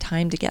enjoy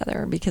time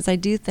together, because I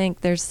do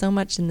think there's so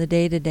much in the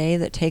day-to-day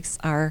that takes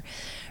our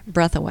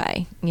breath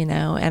away,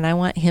 and I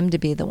want him to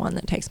be the one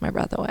that takes my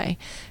breath away.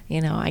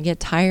 I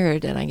get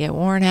tired and I get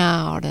worn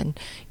out, and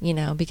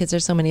because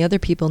there's so many other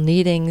people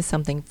needing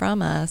something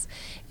from us,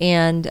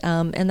 and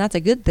that's a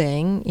good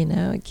thing.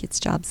 It gets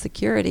job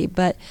security,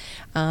 but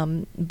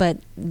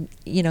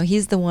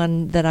he's the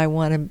one that I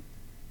want to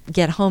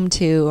get home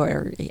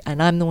to,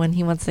 and I'm the one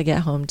he wants to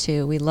get home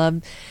to. We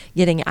love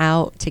getting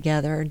out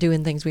together,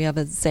 doing things. We have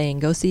a saying,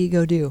 go see,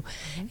 go do.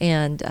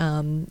 And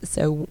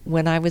so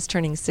when I was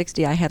turning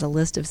 60, I had a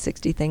list of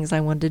 60 things I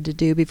wanted to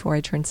do before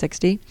I turned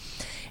 60.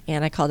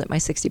 And I called it my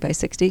 60 by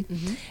 60.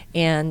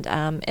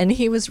 And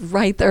he was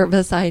right there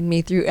beside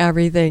me through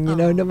everything,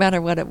 no matter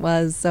what it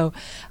was. So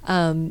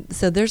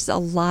there's a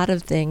lot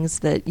of things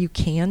that you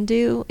can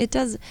do. It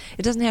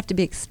doesn't have to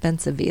be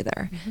expensive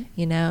either.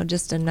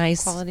 Just a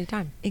nice quality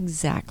time.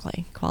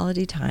 Exactly,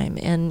 quality time,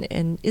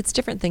 and it's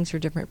different things for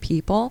different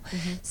people.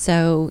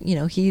 So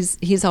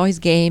he's always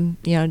game,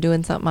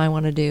 doing something I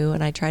want to do,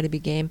 and I try to be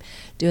game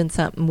doing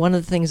something. One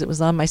of the things that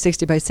was on my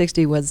 60 by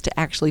 60 was to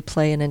actually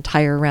play an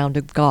entire round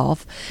of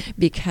golf,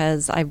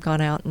 because I've gone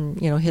out and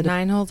hit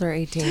 9 holes or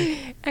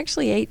 18.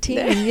 Actually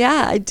 18.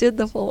 Yeah, I did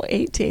the whole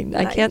 18.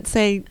 Nice. I can't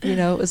say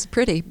it was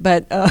pretty,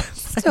 but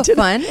still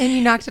fun, and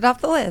you knocked it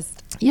off the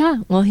list. Yeah,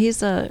 well, he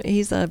has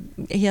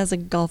a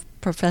golf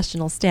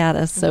professional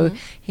status, so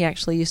he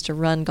actually used to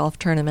run golf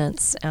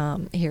tournaments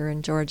here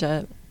in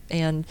Georgia,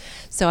 and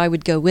so I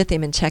would go with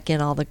him and check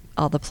in all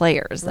the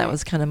players. That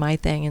was kind of my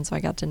thing, and so I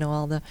got to know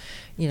all the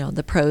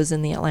the pros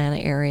in the Atlanta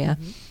area.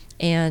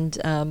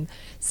 And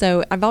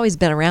So I've always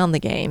been around the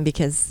game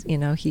because,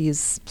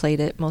 he's played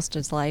it most of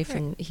his life,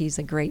 and he's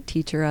a great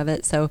teacher of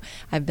it. So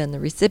I've been the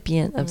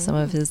recipient of some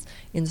of his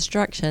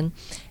instruction.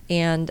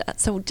 And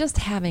so just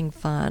having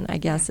fun, I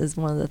guess, is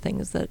one of the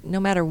things that no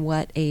matter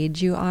what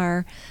age you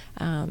are,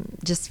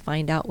 just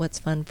find out what's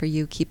fun for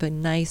you. Keep a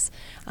nice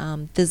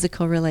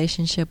physical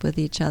relationship with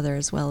each other,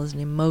 as well as an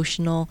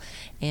emotional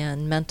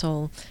and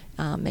mental.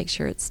 Make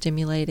sure it's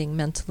stimulating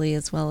mentally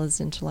as well as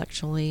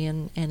intellectually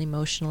and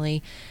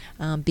emotionally,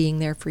 being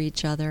there for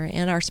each other.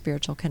 And our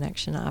spiritual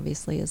connection,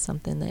 obviously, is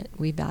something that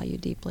we value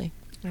deeply.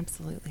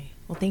 Absolutely.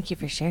 Well, thank you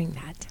for sharing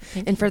that.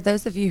 And for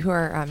those of you who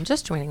are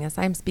just joining us,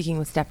 I'm speaking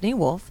with Stephanie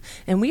Wolf,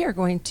 and we are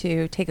going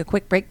to take a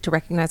quick break to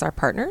recognize our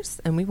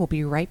partners, and we will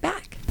be right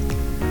back.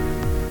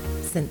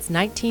 Since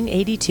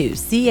 1982,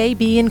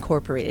 CAB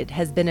Incorporated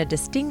has been a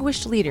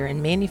distinguished leader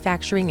in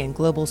manufacturing and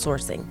global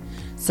sourcing,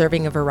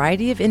 serving a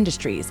variety of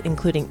industries,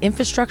 including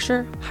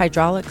infrastructure,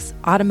 hydraulics,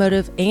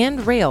 automotive,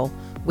 and rail,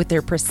 with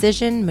their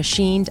precision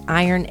machined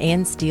iron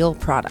and steel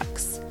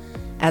products.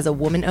 As a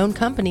woman-owned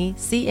company,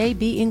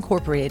 CAB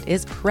Incorporated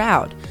is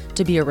proud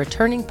to be a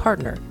returning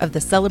partner of the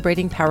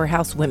Celebrating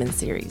Powerhouse Women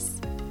series.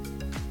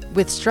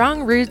 With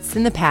strong roots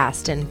in the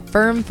past and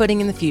firm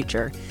footing in the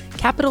future,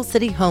 Capital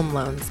City Home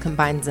Loans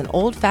combines an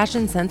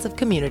old-fashioned sense of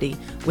community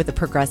with a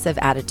progressive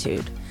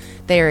attitude.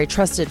 They are a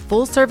trusted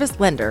full-service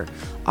lender,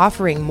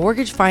 offering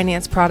mortgage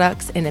finance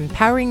products and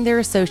empowering their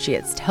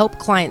associates to help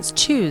clients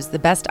choose the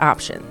best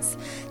options.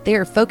 They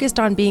are focused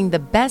on being the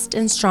best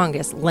and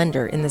strongest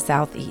lender in the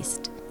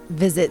Southeast.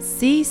 Visit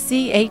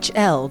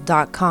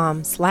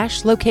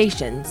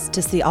cchl.com/locations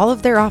to see all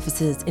of their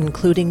offices,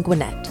 including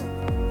Gwinnett.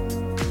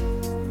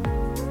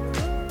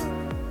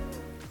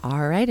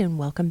 All right, and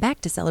welcome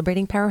back to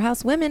Celebrating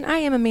Powerhouse Women. I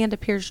am Amanda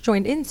Pierce,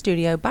 joined in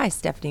studio by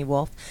Stephanie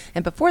Wolf.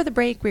 And before the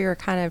break, we were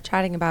kind of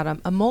chatting about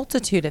a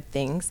multitude of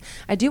things.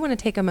 I do want to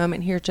take a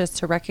moment here just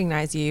to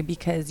recognize you,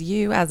 because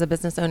you, as a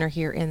business owner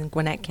here in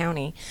Gwinnett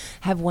County,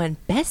 have won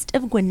Best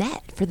of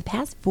Gwinnett for the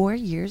past 4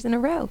 years in a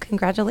row.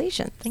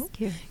 Congratulations. Thank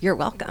you. You're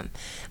welcome.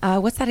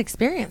 What's that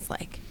experience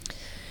like?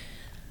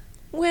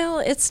 Well,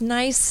 it's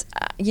nice.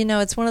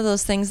 It's one of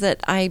those things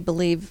that I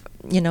believe,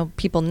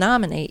 people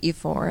nominate you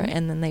for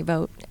and then they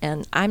vote.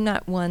 And I'm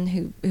not one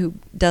who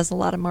does a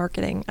lot of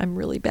marketing. I'm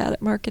really bad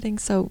at marketing,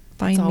 so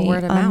find me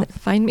on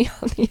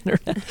the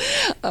internet.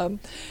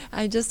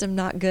 I just am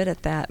not good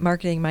at that,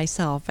 marketing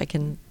myself. I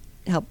can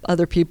help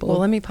other people. Well,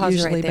 let me pause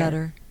usually right there.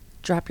 Better.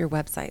 Drop your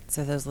website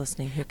so those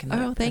listening who can.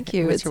 Oh, thank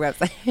you. What's your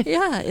website?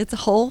 Yeah, it's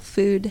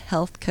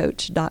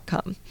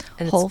wholefoodhealthcoach.com.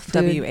 And Whole it's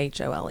Food.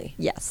 WHOLE.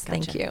 Yes, Gotcha.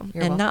 thank you. You're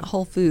and welcome. not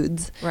Whole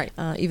Foods. Right.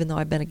 Even though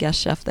I've been a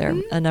guest chef there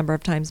a number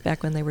of times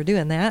back when they were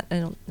doing that. I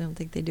don't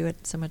think they do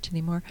it so much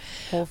anymore.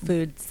 Whole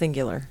Food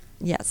singular.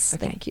 Yes,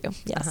 Okay. thank you.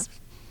 Yes. Uh-huh.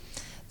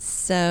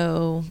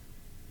 So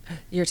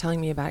You're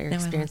telling me about your No, I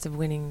experience of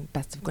winning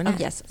Best of Gwinnett. Oh,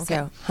 yes. Okay.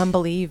 So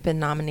humbly, you've been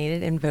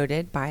nominated and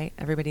voted by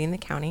everybody in the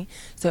county.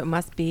 So it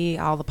must be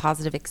all the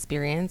positive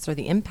experience or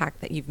the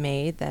impact that you've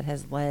made that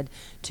has led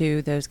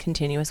to those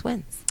continuous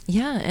wins.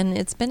 Yeah, and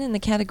it's been in the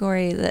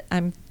category that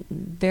I'm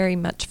very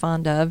much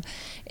fond of,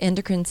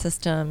 endocrine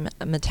system,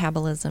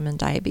 metabolism, and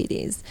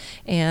diabetes.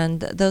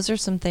 And those are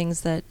some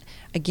things that,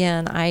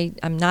 again,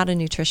 I'm not a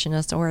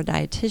nutritionist or a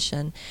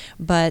dietitian,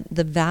 but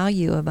the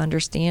value of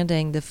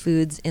understanding the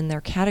foods in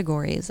their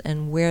categories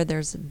and where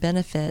there's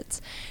benefits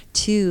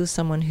to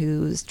someone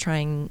who's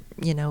trying,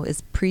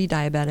 is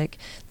pre-diabetic,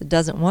 that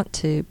doesn't want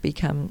to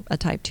become a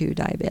type 2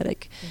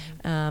 diabetic.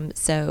 Mm-hmm.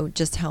 So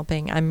just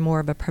helping, I'm more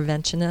of a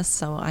preventionist,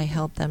 so I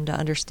help them to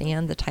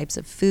understand the types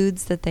of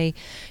foods that they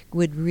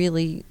would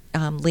really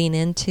lean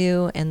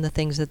into and the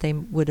things that they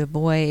would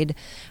avoid.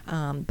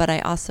 But I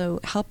also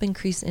help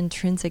increase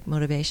intrinsic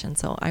motivation.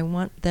 So I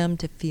want them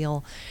to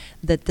feel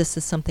that this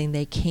is something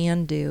they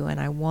can do and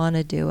I want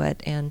to do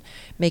it, and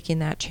making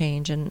that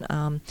change. And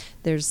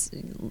there's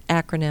an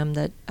acronym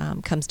that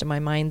comes to my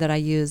mind that I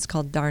use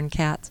called Darn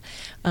Cats.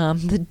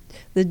 The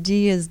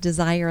D is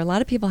desire. A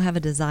lot of people have a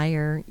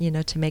desire,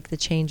 to make the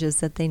changes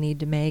that they need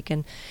to make,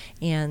 and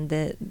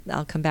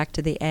I'll come back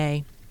to the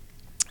A.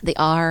 The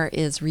R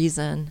is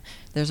reason.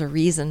 There's a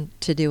reason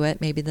to do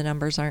it. Maybe the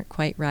numbers aren't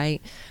quite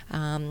right.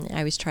 I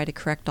always try to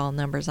correct all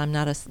numbers. I'm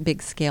not a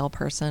big scale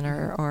person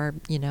or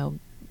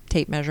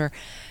tape measure.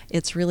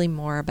 It's really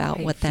more about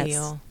what that's.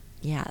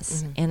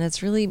 Yes, mm-hmm. And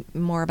it's really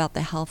more about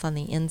the health on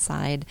the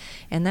inside.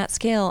 And that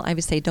scale, I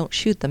would say, don't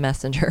shoot the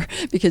messenger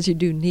because you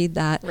do need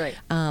that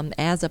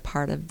as a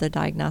part of the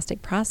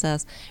diagnostic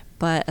process.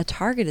 But a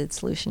targeted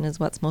solution is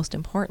what's most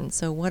important.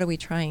 So what are we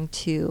trying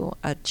to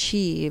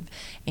achieve?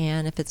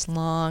 And if it's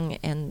long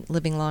and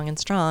living long and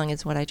strong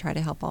is what I try to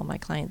help all my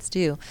clients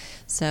do.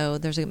 So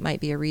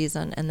might be a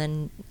reason. And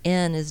then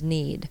N is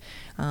need.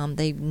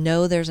 They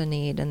know there's a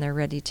need and they're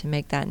ready to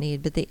make that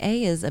need. But the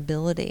A is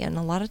ability. And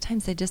a lot of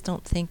times they just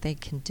don't think they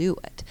can do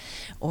it.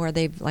 Or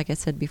they've, like I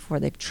said before,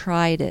 they've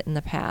tried it in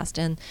the past.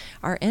 And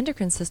our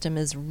endocrine system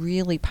is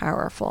really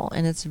powerful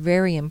and it's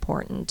very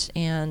important.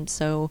 And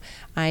so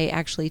I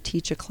actually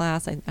teach a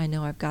class. I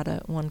know I've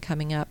got one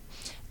coming up,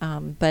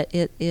 but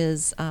it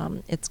is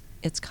it's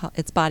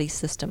it's body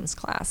systems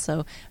class.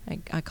 So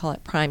I call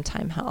it prime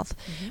time health.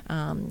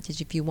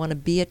 Because if you want to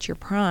be at your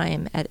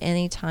prime at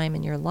any time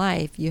in your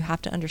life, you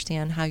have to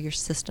understand how your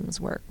systems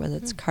work, whether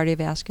it's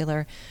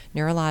cardiovascular,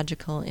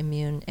 neurological,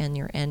 immune, and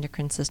your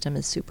endocrine system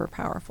is super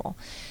powerful.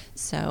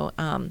 So,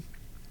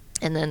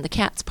 and then the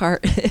cat's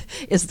part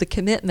is the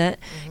commitment,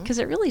 because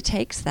it really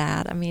takes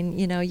that. I mean,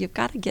 you've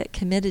got to get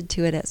committed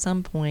to it at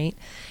some point.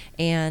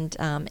 And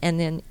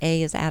then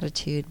A is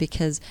attitude,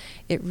 because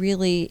it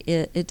really,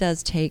 it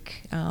does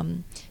take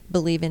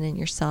believing in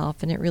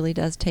yourself, and it really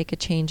does take a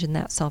change in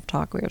that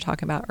self-talk we were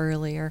talking about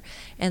earlier.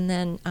 And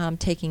then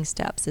taking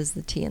steps is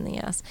the T and the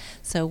S.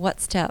 So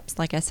what steps?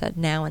 Like I said,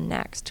 now and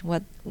next.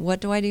 What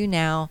do I do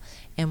now,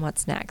 and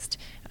what's next?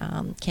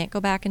 Can't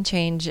go back and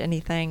change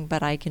anything,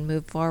 but I can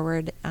move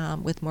forward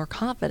with more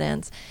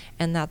confidence,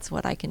 and that's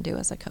what I can do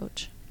as a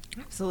coach.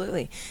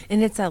 Absolutely.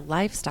 And it's a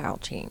lifestyle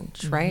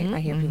change, right?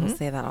 I hear people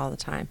say that all the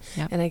time.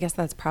 Yep. And I guess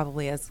that's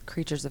probably, as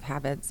creatures of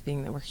habits,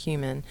 being that we're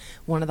human,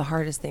 one of the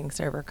hardest things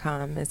to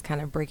overcome is kind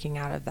of breaking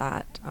out of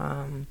that,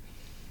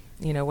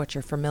 what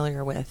you're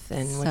familiar with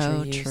and what So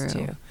you're used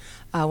true. to.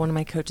 One of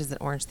my coaches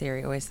at Orange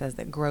Theory always says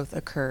that growth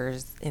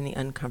occurs in the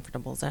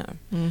uncomfortable zone.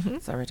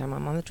 So every time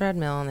I'm on the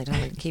treadmill and they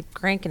tell me to keep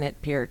cranking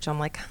it, Pirch, I'm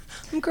like,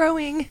 I'm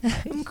growing.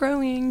 I'm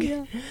growing.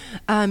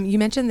 You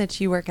mentioned that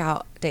you work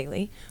out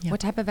daily. Yep. What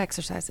type of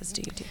exercises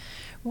do you do?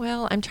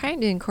 Well, I'm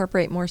trying to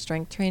incorporate more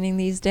strength training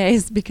these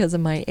days because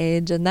of my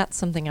age, and that's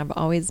something I've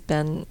always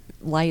been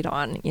light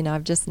on.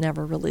 I've just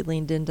never really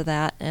leaned into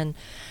that. And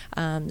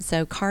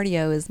so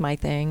cardio is my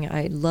thing.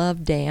 I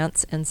love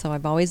dance, and so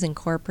I've always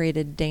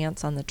incorporated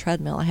dance on the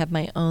treadmill. I have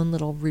my own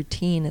little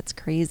routine. It's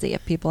crazy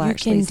if people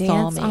actually saw me. You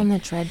can dance on the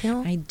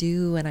treadmill? I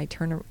do, and I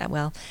turn around.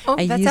 Well,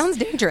 that sounds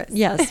dangerous.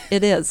 Yes,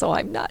 it is. So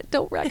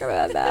don't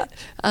recommend that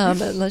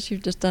unless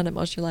you've just done it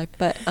most of your life.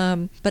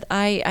 But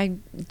I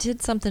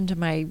did something to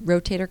my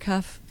rotator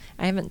cuff.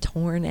 I haven't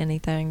torn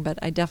anything, but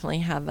I definitely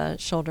have a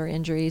shoulder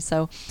injury,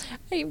 so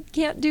I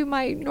can't do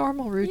my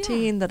normal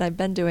routine that I've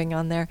been doing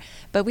on there.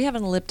 But we have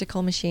an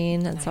elliptical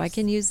machine, and so I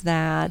can use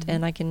that,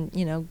 and I can,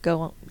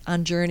 go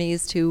on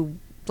journeys to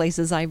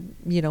places I,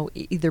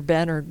 either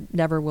been or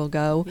never will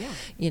go,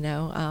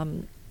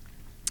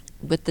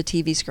 with the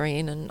TV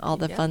screen and all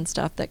the fun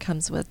stuff that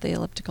comes with the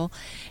elliptical.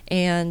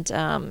 And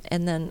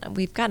then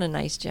we've got a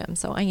nice gym,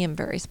 so I am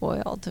very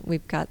spoiled.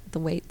 We've got the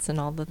weights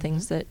and all the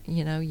things that,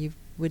 you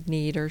would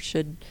need or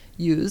should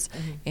use.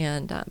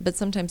 And but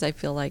sometimes I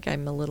feel like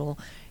I'm a little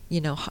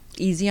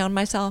easy on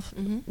myself,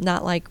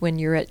 not like when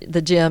you're at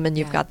the gym and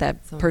you've got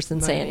that person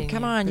saying,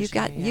 come on, you've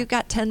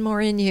got 10 more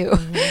in you.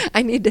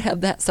 I need to have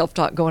that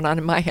self-talk going on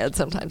in my head.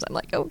 Sometimes I'm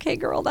like, okay,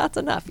 girl, that's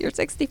enough. You're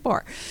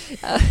 64.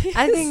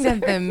 I think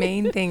that the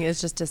main thing is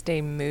just to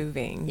stay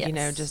moving,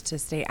 just to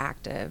stay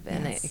active.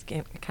 And it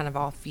kind of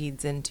all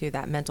feeds into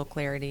that mental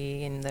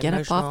clarity and the Get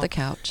emotional up off the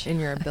couch. and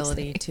your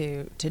ability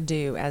to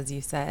do, as you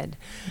said.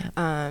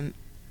 Yep.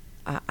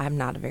 I'm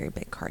not a very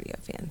big cardio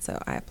fan,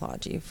 so I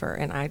applaud you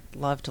and I'd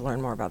love to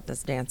learn more about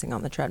this dancing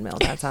on the treadmill.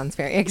 That sounds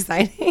very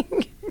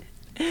exciting.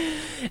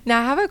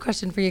 Now, I have a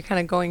question for you, kind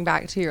of going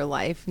back to your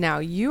life. Now,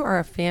 you are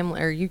a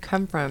family, or you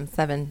come from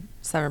seven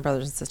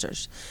brothers and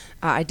sisters.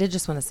 I did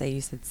just want to say,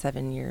 you said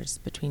 7 years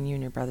between you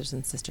and your brothers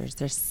and sisters.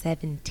 There's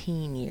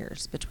 17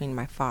 years between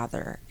my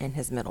father and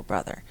his middle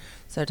brother.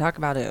 So talk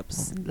about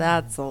oops.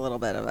 That's a little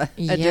bit of a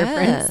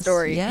different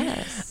story.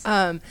 Yes.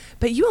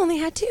 But you only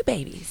had 2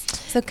 babies.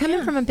 So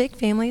coming from a big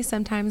family,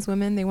 sometimes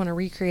women, they want to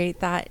recreate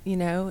that,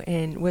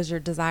 and was your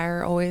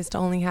desire always to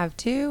only have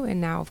 2?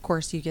 And now, of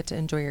course, you get to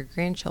enjoy your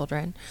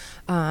grandchildren,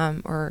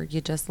 or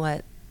you just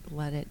let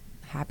it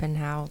happen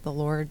how the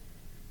Lord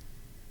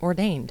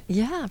ordained.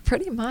 Yeah,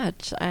 pretty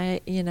much.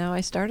 I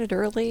started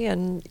early,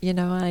 and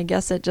I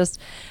guess it just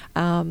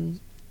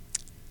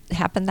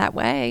happened that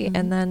way.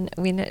 And then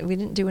we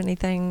didn't do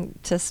anything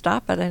to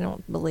stop it, I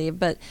don't believe.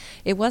 But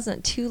it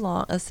wasn't too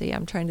long. Let's see,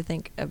 I'm trying to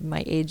think of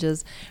my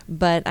ages,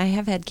 but I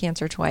have had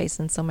cancer twice,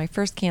 and so my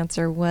first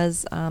cancer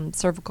was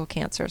cervical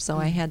cancer. So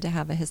I had to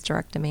have a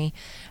hysterectomy,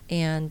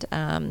 and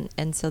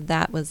so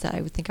that was,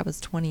 I would think I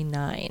was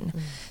 29.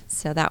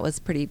 So that was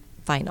pretty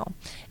final.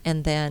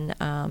 And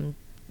then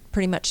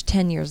pretty much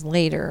 10 years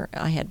later,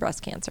 I had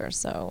breast cancer.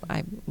 So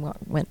I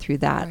went through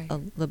that a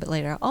little bit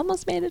later. I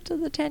almost made it to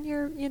the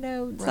 10-year,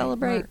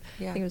 celebrate. I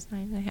think it was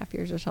 9.5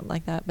 years or something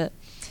like that. But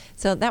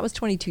so that was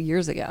 22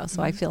 years ago.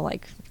 So I feel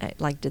like,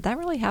 did that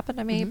really happen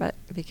to me? But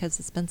because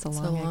it's been so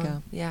long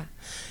ago. Yeah.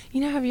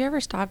 Have you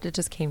ever stopped? It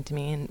just came to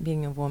me, and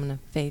being a woman of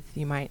faith,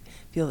 you might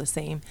feel the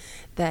same,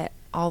 that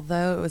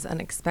although it was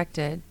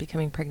unexpected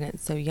becoming pregnant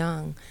so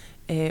young,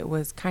 it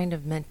was kind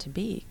of meant to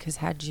be, because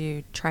had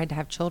you tried to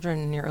have children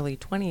in your early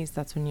 20s,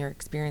 that's when you're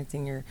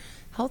experiencing your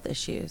health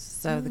issues.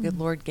 So the good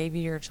Lord gave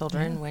you your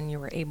children when you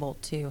were able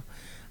to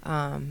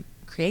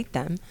create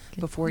them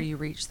before you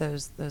reach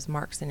those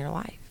marks in your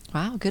life.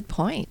 Wow, good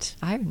point.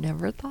 I've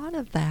never thought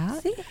of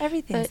that. See,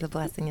 everything's a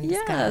blessing in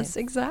disguise. Yes,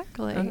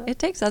 exactly. It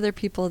takes other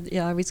people, I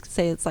always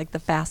say it's like the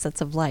facets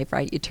of life,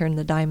 right? You turn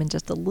the diamond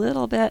just a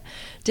little bit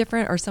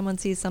different, or someone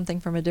sees something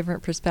from a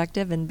different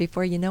perspective, and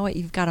before you know it,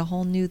 you've got a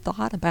whole new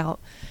thought about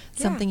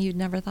something you'd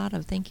never thought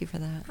of. Thank you for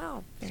that.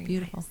 Oh, it's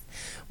beautiful. Nice.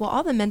 Well,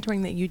 all the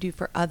mentoring that you do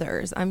for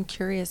others, I'm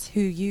curious who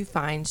you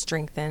find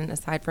strengthen,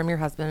 aside from your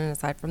husband and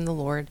aside from the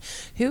Lord,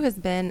 who has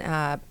been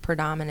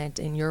predominant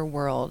in your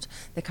world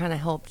that kind of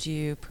helped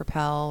you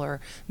propel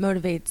or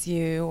motivates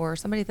you, or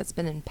somebody that's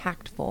been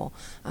impactful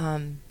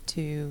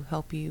to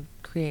help you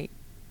create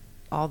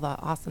all the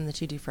awesome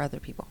that you do for other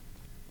people?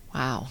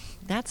 Wow,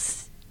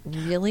 that's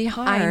really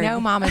hard. I know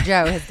Mama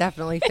Jo has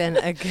definitely been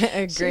a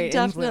great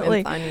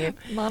influence on you.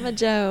 Mama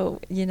Jo,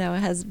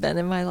 has been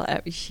in my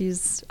life.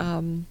 She's,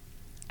 I'm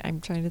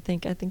trying to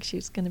think, I think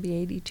she's going to be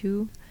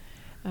 82.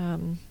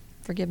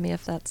 Forgive me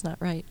if that's not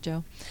right,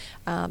 Joe.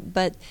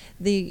 But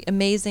the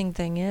amazing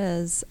thing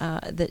is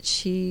that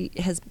she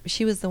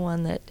was the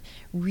one that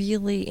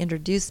really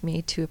introduced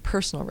me to a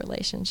personal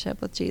relationship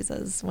with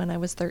Jesus when I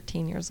was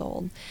 13 years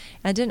old.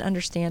 I didn't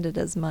understand it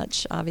as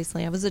much,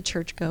 obviously. I was a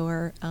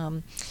churchgoer,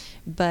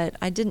 but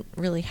I didn't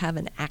really have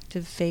an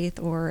active faith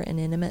or an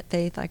intimate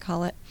faith, I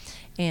call it.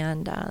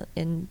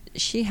 And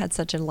she had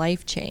such a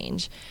life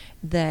change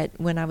that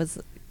when I was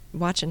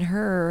watching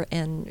her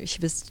and she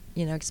was,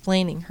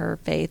 explaining her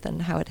faith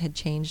and how it had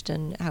changed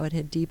and how it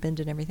had deepened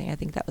and everything, I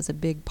think that was a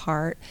big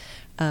part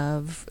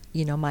of,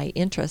 my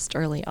interest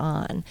early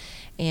on.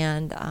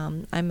 And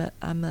I'm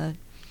a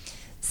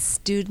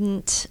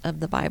student of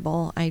the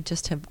Bible. I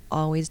just have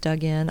always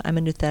dug in. I'm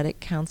a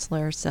nouthetic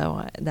counselor,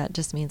 so that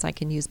just means I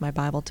can use my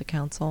Bible to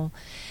counsel.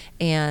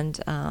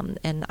 And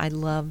I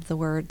love the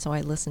Word, so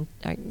I listen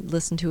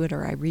to it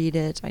or I read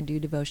it. I do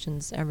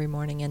devotions every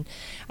morning, and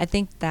I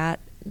think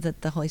that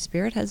the Holy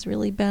Spirit has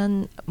really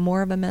been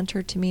more of a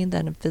mentor to me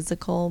than a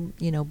physical,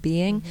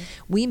 being. Mm-hmm.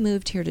 We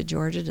moved here to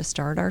Georgia to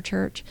start our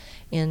church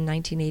in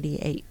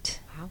 1988.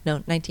 Wow. No,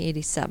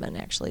 1987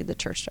 actually. The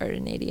church started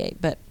in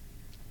 88, but.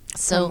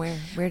 So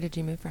where did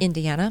you move from?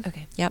 Indiana.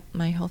 Okay. Yep,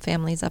 my whole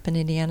family's up in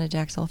Indiana.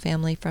 Jack's whole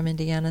family from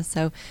Indiana.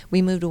 So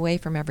we moved away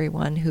from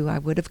everyone who I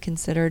would have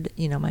considered,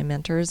 my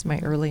mentors, my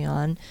early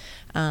on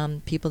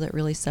people that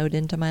really sewed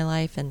into my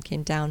life and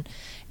came down.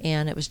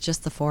 And it was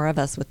just the four of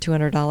us with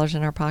 $200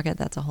 in our pocket.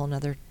 That's a whole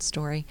nother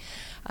story.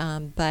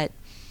 But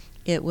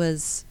it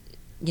was,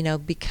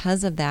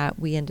 because of that,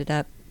 we ended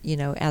up,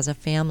 as a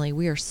family,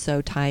 we are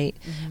so tight,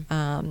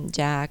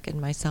 Jack and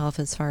myself,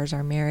 as far as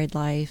our married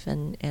life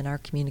and our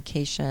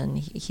communication.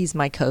 He's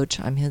my coach.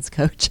 I'm his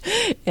coach.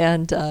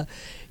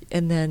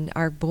 And then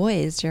our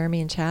boys,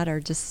 Jeremy and Chad,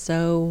 are just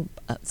so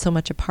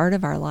much a part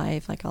of our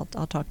life. Like I'll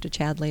talk to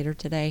Chad later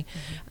today.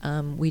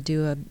 We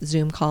do a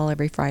Zoom call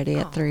every Friday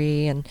at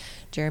 3, and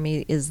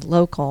Jeremy is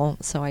local,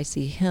 so I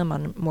see him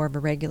on more of a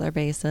regular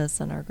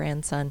basis. And our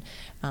grandson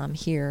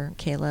here,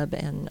 Caleb,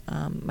 and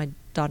my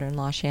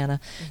daughter-in-law Shanna,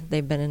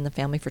 they've been in the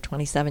family for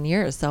 27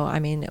 years. So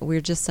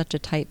we're just such a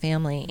tight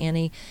family.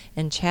 Annie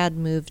and Chad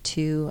moved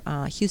to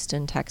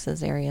Houston,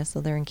 Texas area, so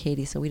they're in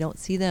Katy. So we don't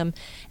see them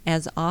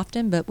as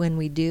often, but when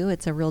we do,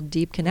 it's a real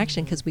deep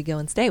connection because we go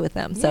and stay with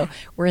them. So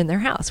we're in their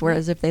house.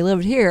 Whereas if they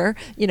lived here,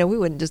 we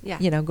wouldn't just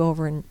go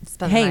over and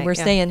we're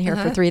staying here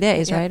for 3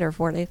 days, right, or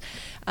 4 days.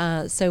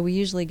 So we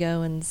usually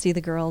go and see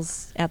the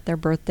girls at their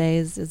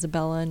birthdays,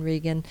 Isabella and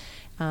Regan.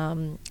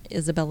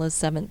 Isabella's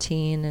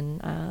 17,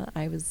 and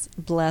I was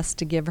blessed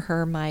to give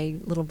her my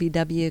little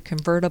VW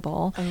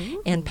convertible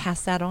and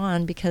pass that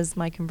on because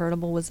my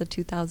convertible was a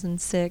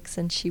 2006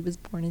 and she was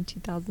born in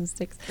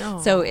 2006.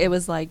 So it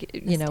was like,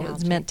 it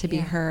was meant to be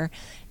her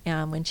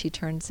when she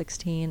turned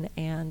 16,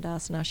 and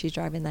so now she's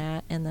driving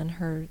that, and then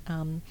her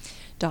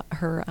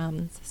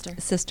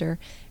sister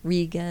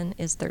Regan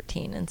is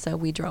 13, and so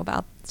we drove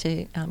out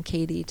to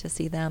Katy to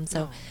see them.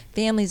 So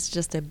family's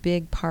just a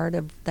big part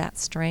of that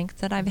strength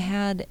that I've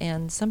had.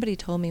 And somebody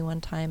told me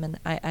one time, and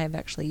I've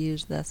actually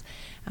used this,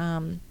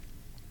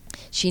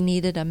 she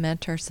needed a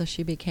mentor, so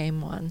she became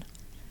one.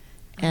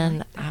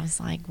 And I was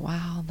like,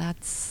 wow,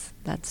 that's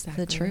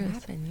exactly the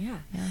truth. Yeah.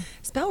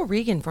 Spell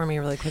Regan for me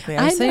really quickly.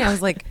 I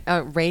was like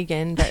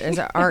Reagan, but is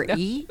it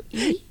R-E?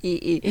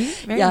 E-E.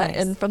 Very nice.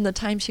 And from the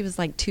time she was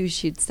like 2,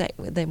 she'd say,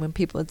 then when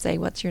people would say,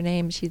 what's your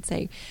name? She'd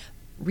say,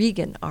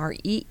 Regan,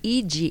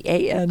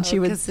 R-E-E-G-A-N. She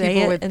would say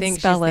it and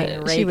spell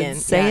it. She would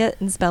say it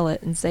and spell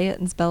it and say it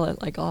and spell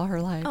it like all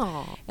her life.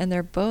 Aww. And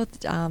they're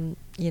both,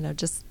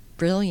 just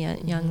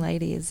brilliant young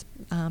ladies,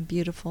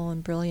 beautiful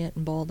and brilliant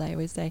and bold, I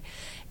always say.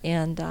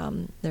 And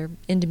they're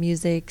into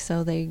music,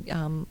 so they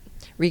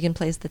Regan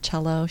plays the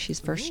cello. She's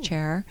first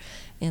chair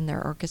in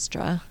their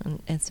orchestra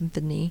and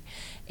symphony,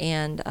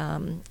 and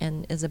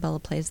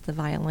Isabella plays the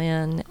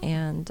violin.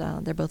 And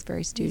they're both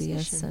very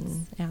studious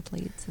and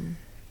athletes.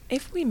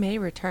 If we may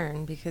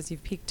return, because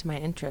you've piqued my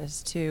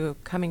interest, to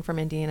coming from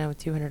Indiana with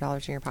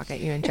 $200 in your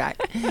pocket, you and Jack,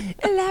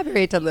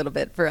 elaborate a little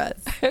bit for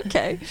us.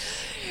 Okay.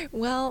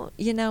 Well,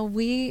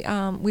 we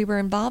were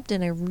involved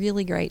in a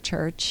really great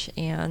church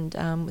and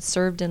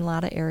served in a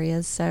lot of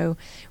areas. So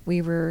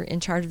we were in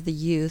charge of the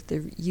youth.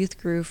 The youth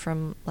grew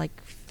from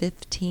like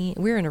 15.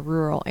 We were in a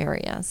rural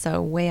area,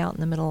 so way out in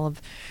the middle of,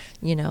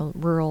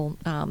 rural,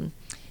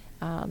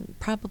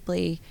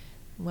 probably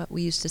what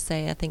we used to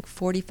say, I think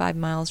 45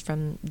 miles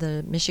from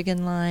the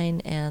Michigan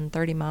line and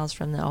 30 miles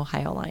from the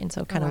Ohio line.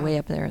 So kind of way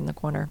up there in the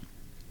corner.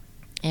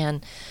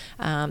 And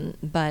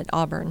but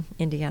Auburn,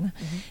 Indiana.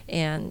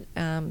 Mm-hmm.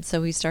 And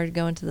so we started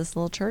going to this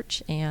little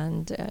church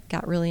and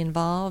got really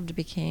involved,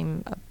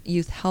 became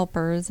youth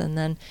helpers, and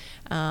then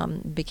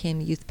became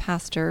youth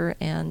pastor.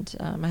 And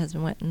my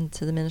husband went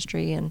into the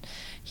ministry, and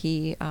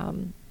he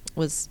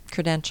was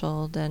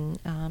credentialed and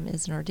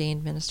is an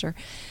ordained minister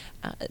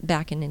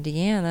back in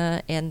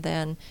Indiana. And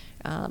then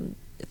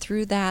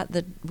through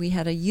that, we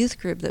had a youth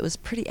group that was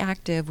pretty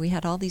active. We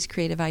had all these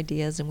creative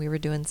ideas, and we were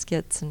doing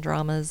skits and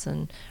dramas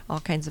and all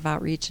kinds of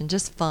outreach and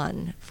just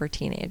fun for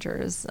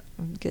teenagers,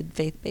 good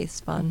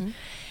faith-based fun,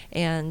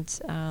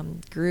 and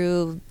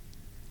grew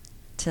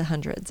to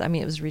hundreds. I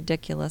mean, it was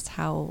ridiculous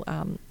how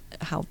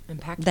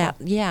impactful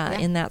that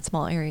in that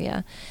small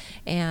area.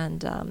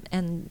 And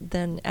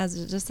then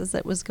as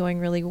it was going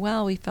really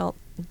well, we felt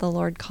the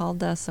Lord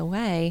called us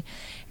away,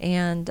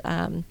 and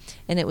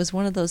it was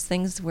one of those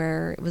things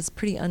where it was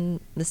pretty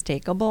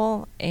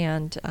unmistakable,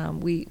 and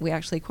we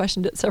actually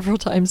questioned it several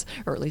times,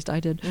 or at least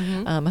I did.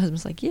 Mm-hmm. My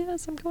husband's like,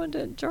 "Yes, I'm going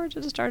to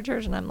Georgia to start a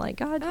church," and I'm like,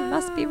 "God, you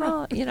must be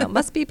wrong.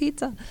 Must be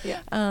pizza."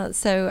 Yeah.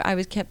 So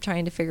I kept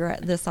trying to figure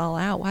this all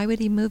out. Why would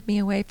He move me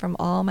away from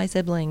all my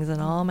siblings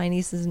and all my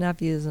nieces and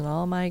nephews and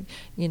all my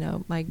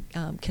my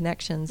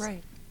connections?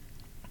 Right.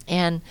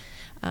 And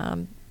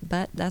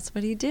but that's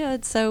what He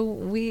did. So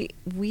we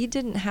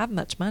didn't have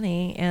much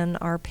money, and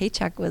our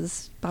paycheck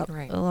was about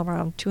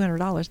around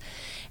 $200,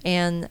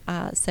 and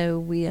so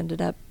we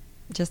ended up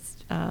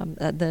just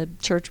the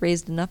church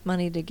raised enough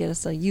money to get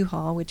us a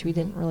U-Haul, which we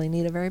didn't really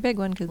need a very big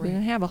one because we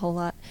didn't have a whole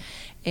lot,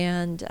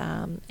 and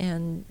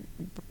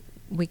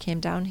we came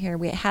down here.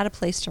 We had a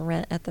place to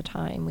rent at the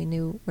time. We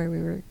knew where we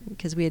were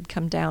because we had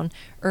come down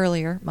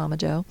earlier. Mama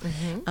Jo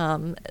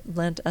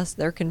lent us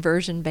their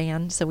conversion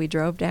van, so we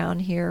drove down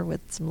here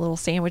with some little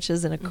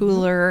sandwiches and a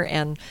cooler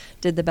and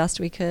did the best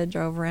we could.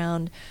 Drove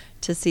around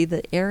to see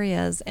the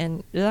areas,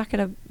 and you're not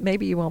gonna.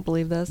 Maybe you won't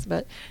believe this,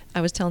 but I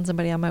was telling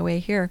somebody on my way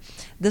here.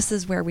 This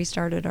is where we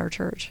started our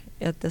church,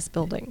 at this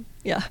building.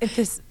 Yeah.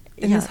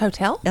 In this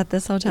hotel? At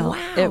this hotel.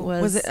 Wow. It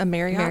was it a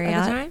Marriott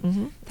at the time?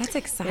 Mm-hmm. That's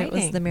exciting. It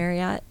was the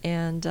Marriott,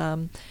 and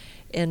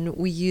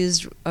we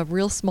used a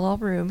real small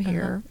room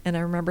here. And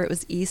I remember it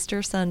was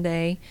Easter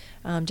Sunday.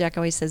 Jack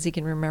always says he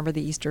can remember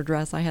the Easter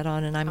dress I had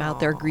on, and I'm out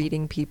there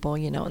greeting people,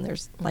 and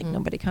there's like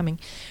nobody coming,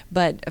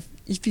 but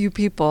a few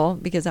people,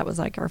 because that was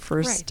like our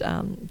first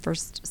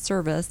first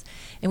service,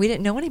 and we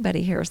didn't know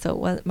anybody here.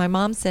 So my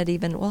mom said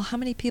even, well, how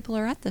many people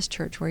are at this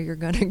church where you're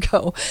going to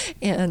go?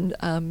 And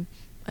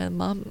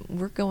Mom,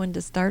 we're going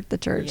to start the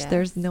church. Yes.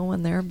 There's no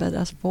one there but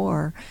us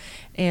four.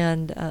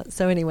 And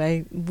so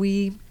anyway,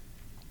 we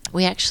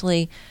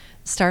actually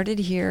started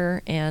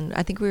here, and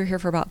I think we were here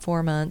for about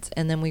 4 months,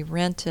 and then we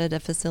rented a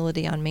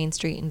facility on Main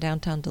Street in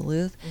downtown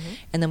Duluth,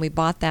 and then we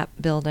bought that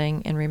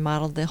building and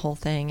remodeled the whole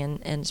thing,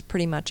 and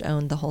pretty much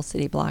owned the whole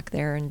city block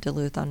there in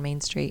Duluth on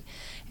Main Street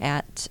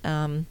at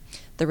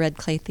the Red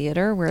Clay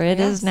Theater, where it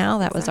is now.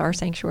 That was our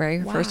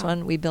sanctuary. Wow. First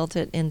one, we built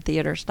it in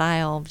theater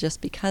style just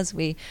because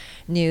we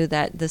knew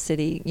that the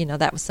city,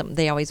 that was something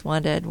they always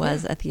wanted,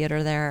 was a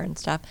theater there and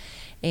stuff.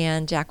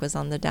 And Jack was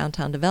on the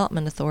Downtown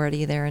Development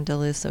Authority there in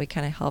Duluth, so he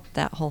kind of helped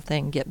that whole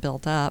thing get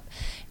built up.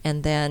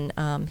 And then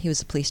he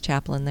was a police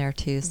chaplain there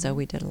too, so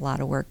we did a lot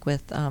of work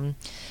with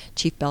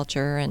Chief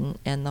Belcher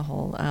and the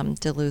whole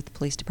Duluth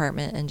Police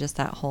Department and just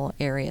that whole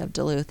area of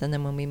Duluth. And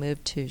then when we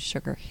moved to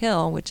Sugar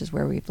Hill, which is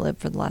where we've lived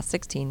for the last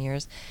 16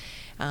 years,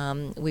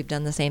 we've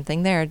done the same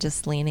thing there,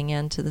 just leaning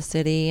into the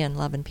city and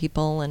loving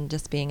people and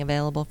just being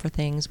available for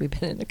things. We've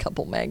been in a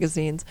couple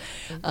magazines,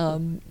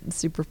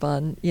 super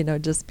fun,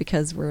 just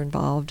because we're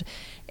involved.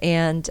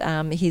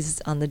 And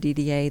he's on the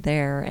DDA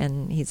there,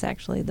 and he's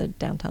actually the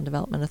Downtown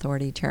Development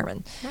Authority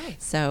chairman.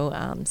 Nice.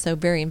 So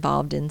very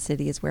involved in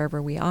cities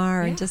wherever we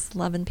are, and just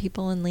loving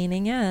people and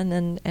leaning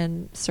in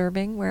and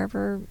serving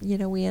wherever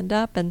we end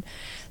up. And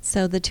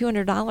so the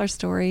 $200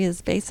 story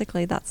is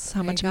basically that's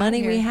how much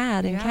money we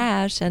had in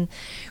cash, and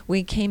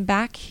we came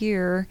back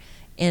here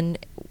and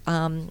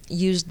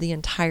used the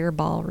entire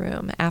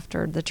ballroom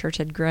after the church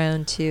had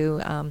grown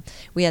to,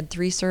 we had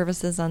 3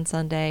 services on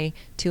Sunday,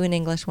 2 in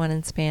English, 1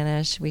 in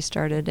Spanish. We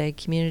started a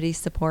community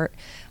support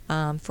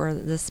for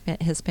the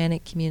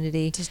Hispanic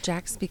community. Does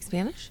Jack speak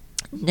Spanish?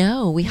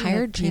 No, we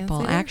hired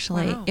people,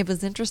 actually. Wow. It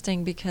was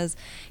interesting because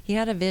he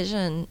had a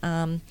vision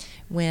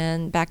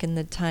when back in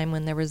the time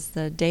when there was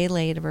the day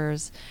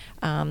laborers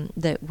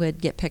that would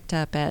get picked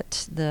up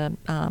at the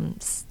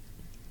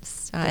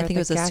I think it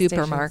was a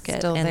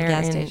supermarket and the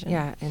gas station.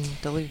 Yeah, in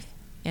Duluth.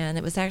 And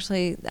it was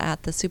actually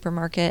at the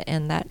supermarket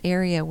and that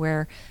area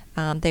where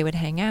they would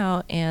hang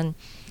out and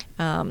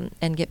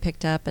get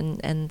picked up.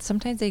 And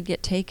sometimes they'd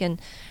get taken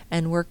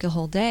and work the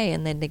whole day,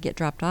 and then they'd get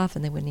dropped off,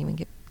 and they wouldn't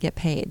even get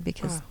paid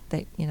because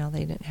they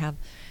didn't have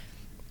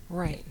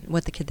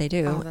what the kid they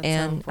do. Oh,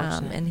 that's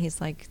so and he's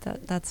like,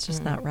 that's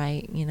just not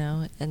right,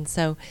 and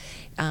so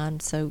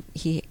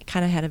he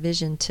kind of had a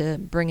vision to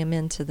bring them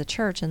into the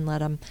church and let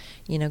them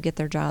get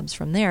their jobs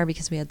from there,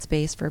 because we had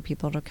space for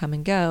people to come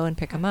and go and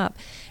pick them up.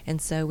 And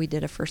so we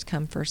did a first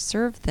come first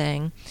serve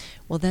thing.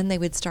 Well, then they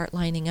would start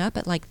lining up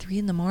at like 3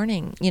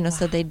 a.m,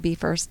 so they'd be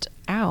first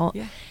out.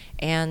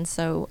 And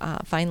so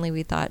finally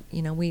we thought,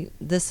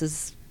 this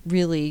is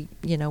really,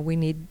 we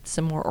need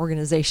some more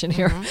organization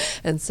here.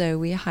 And so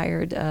we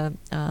hired a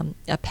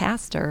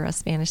pastor, a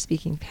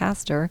Spanish-speaking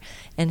pastor,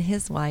 and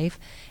his wife,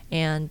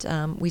 and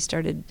we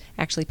started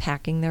actually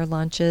packing their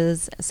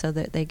lunches so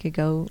that they could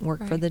go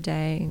work for the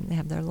day and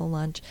have their little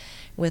lunch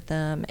with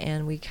them.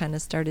 And we kind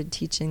of started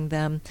teaching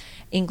them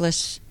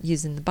English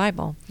using the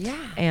Bible.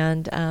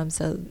 And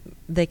so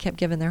they kept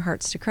giving their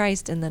hearts to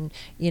Christ, and then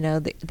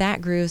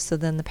that grew. So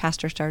then the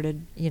pastor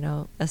started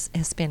a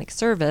Hispanic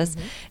service,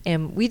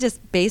 and we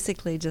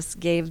basically just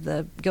gave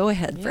the go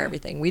ahead for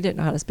everything. We didn't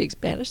know how to speak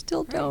Spanish,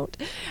 still don't.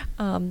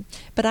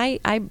 But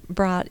I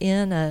brought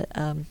in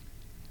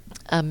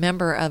a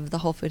member of the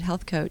Whole Food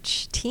Health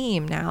Coach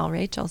team now,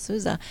 Rachel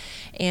Souza,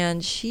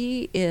 and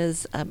she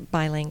is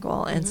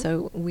bilingual, and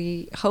so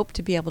we hope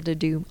to be able to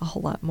do a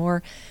whole lot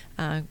more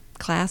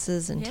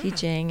classes and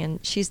teaching.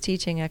 And she's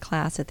teaching a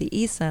class at the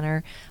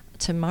E-Center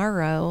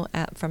tomorrow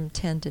from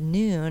 10 to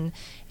noon,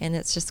 and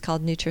it's just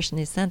called Nutrition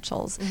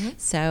Essentials.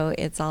 So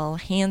it's all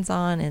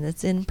hands-on, and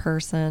it's in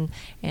person,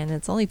 and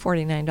it's only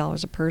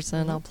 $49 a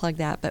person. I'll plug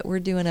that, but we're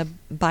doing a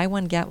buy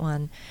one get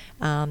one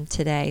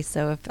today.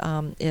 So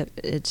if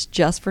it's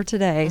just for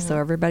today, so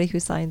everybody who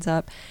signs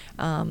up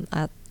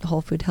at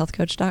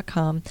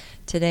WholeFoodHealthCoach.com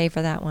today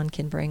for that one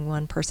can bring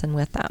one person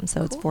with them.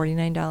 So it's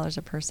 $49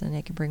 a person.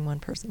 They can bring one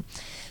person.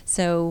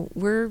 So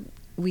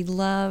we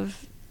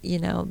love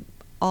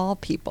all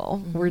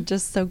people. We're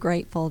just so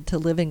grateful to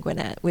live in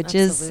Gwinnett, which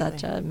is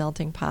such a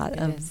melting pot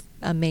of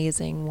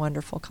amazing,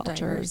 wonderful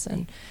cultures.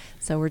 And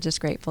so we're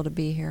just grateful to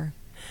be here.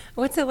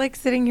 What's it like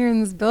sitting here in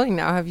this building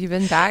now? Have you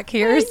been back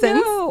here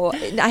since?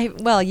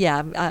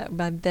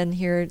 I've been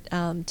here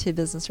to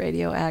Business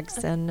Radio X,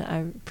 and I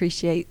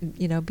appreciate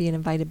being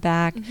invited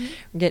back.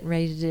 We're getting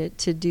ready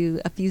to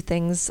do a few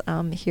things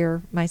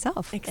here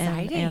myself.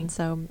 Exciting. And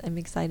so I'm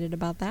excited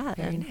about that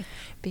and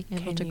being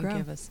able to grow. Can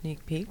you give a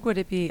sneak peek? Would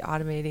it be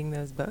automating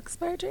those books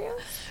by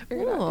chance?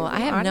 Oh, I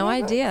have no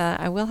idea.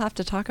 I will have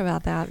to talk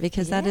about that,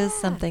 because that is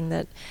something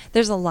that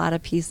there's a lot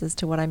of pieces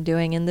to what I'm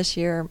doing. And this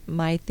year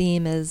my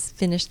theme is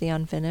Finish the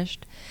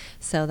Unfinished.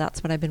 So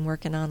that's what I've been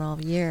working on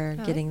all year,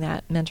 getting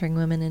that, mentoring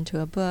women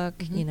into a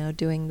book,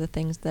 doing the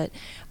things that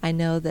I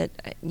know that,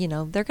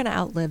 they're going to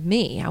outlive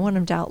me. I want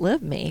them to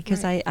outlive me,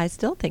 because I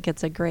still think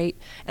it's a great,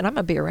 and I'm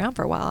going to be around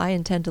for a while. I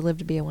intend to live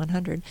to be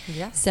 100.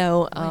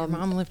 So your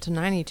mom lived to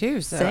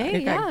 92, so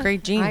you got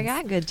great genes. I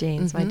got good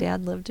genes. My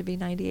dad lived to be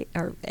 98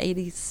 or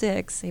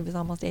 86. He was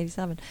almost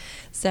 87.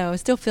 So I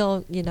still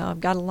feel,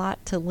 I've got a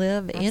lot to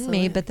live in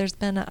me, but there's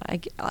been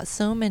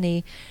so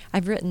many,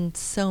 I've written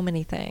so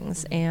many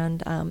things,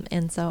 and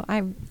so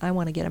I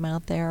want to get them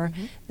out there.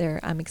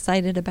 I'm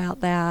excited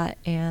about that,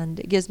 and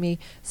it gives me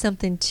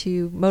something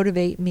to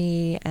motivate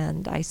me.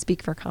 And I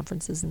speak for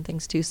conferences and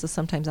things too. So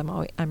sometimes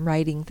I'm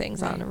writing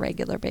things on a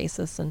regular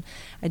basis, and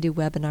I do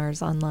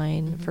webinars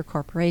online for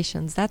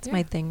corporations. That's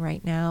my thing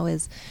right now.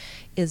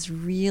 Is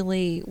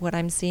really what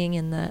I'm seeing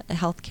in the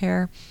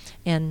healthcare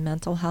and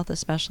mental health,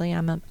 especially.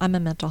 I'm a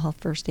mental health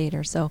first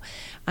aider, so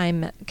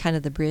I'm kind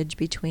of the bridge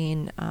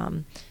between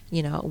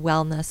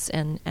wellness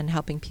and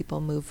helping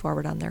people move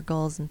forward on their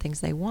goals and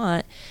things they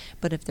want.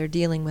 But if they're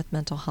dealing with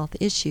mental health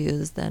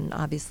issues, then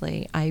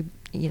obviously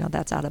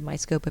that's out of my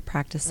scope of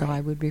practice, so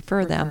I would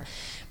refer them.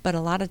 But a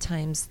lot of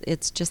times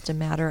it's just a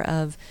matter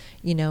of,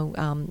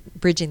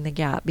 bridging the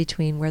gap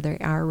between where they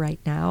are right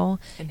now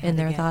and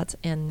their thoughts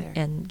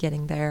and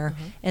getting there.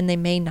 And they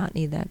may not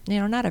need that.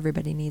 Not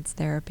everybody needs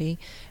therapy.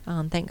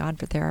 Thank God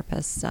for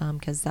therapists,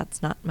 because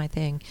that's not my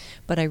thing.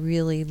 But I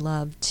really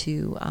love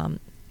to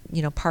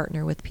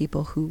partner with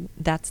people who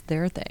that's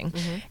their thing.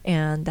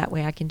 And that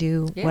way I can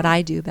do what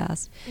I do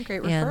best. And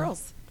great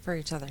referrals for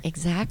each other.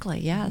 Exactly,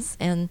 yes.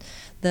 And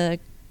the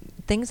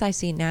things I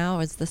see now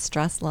is the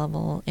stress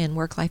level and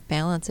work-life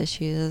balance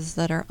issues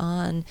that are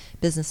on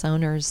business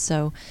owners.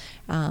 So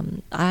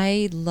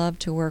I love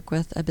to work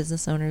with a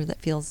business owner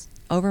that feels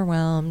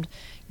overwhelmed,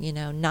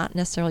 not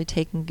necessarily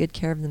taking good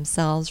care of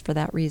themselves for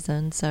that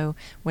reason. So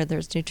whether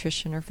it's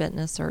nutrition or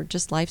fitness or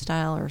just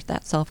lifestyle or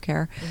that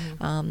self-care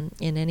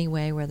in any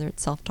way, whether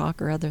it's self-talk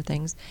or other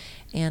things.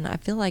 And I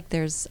feel like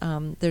there's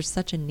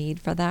such a need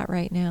for that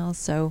right now.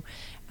 So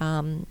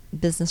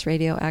Business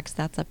Radio X,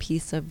 that's a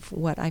piece of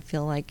what I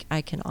feel like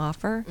I can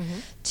offer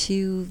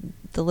to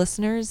the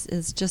listeners,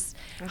 is just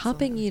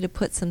helping you to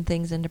put some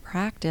things into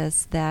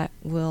practice that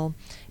will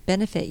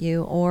benefit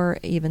you, or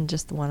even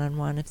just the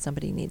one-on-one if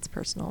somebody needs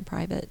personal,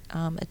 private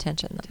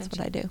attention. That's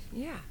what I do.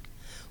 Yeah.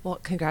 Well,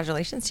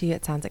 congratulations to you.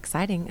 It sounds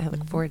exciting. I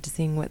look forward to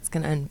seeing what's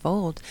going to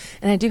unfold.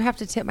 And I do have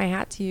to tip my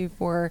hat to you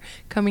for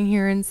coming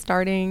here and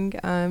starting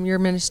your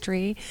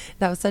ministry.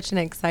 That was such an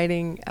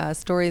exciting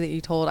story that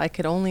you told. I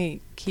could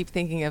only keep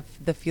thinking of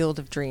the Field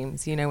of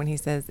Dreams, when he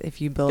says,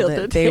 if you build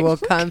it, they will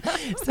come.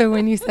 So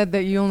when you said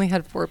that you only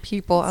had 4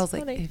 people, I was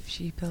funny. Like, if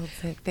she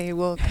builds it, they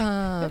will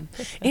come.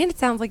 And it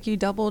sounds like you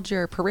doubled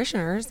your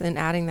parishioners and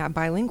adding that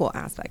bilingual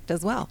aspect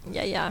as well.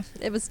 Yeah.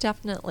 It was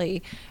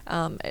definitely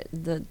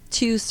the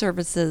 2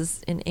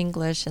 services in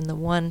English and the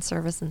 1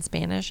 service in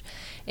Spanish.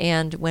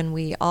 And when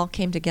we all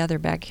came together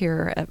back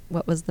here at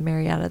what was the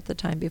Marriott at the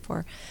time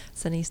before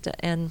Sanista,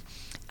 and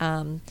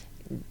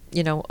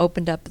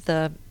opened up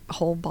the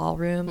whole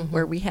ballroom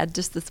where we had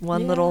just this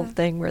one little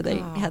thing where they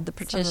had the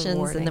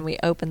partitions, and then we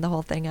opened the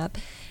whole thing up,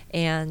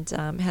 and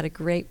had a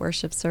great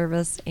worship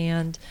service,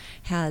 and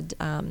had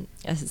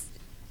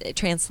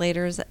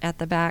translators at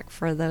the back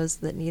for those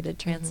that needed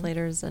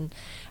translators. And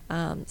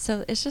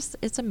so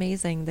it's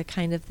amazing the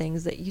kind of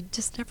things that you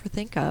just never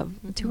think of.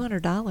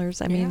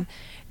 $200, I mean,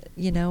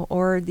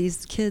 or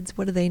these kids,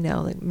 what do they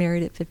know? Like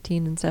married at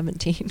 15 and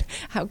 17.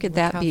 How could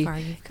that be? How far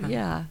you've come.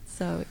 Yeah.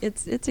 So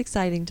it's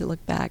exciting to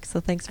look back. So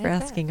thanks for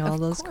asking all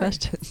those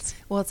questions.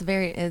 Well, it's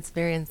very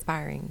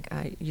inspiring,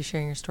 you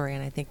sharing your story,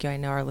 and I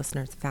know our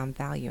listeners found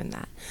value in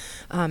that.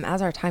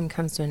 As our time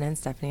comes to an end,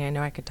 Stephanie, I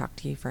know I could talk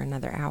to you for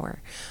another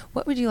hour.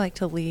 What would you like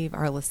to leave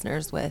our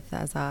listeners with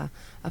as a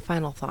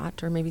final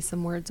thought, or maybe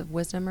some words of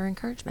wisdom or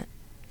encouragement?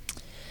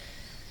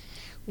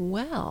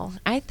 Well,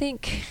 I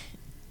think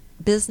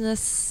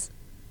business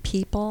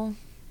people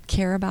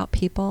care about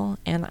people,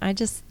 and I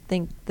just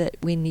think that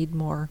we need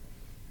more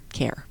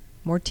care,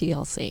 more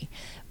TLC,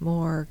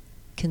 more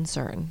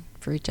concern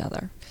for each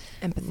other,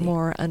 empathy,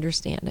 more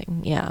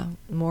understanding,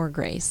 more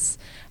grace,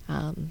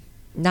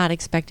 not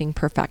expecting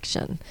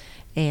perfection,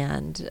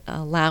 and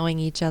allowing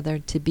each other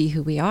to be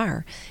who we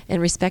are,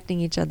 and respecting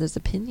each other's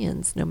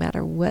opinions, no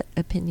matter what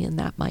opinion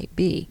that might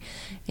be.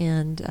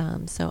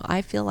 And so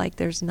I feel like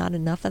there's not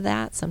enough of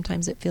that.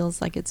 Sometimes it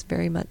feels like it's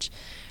very much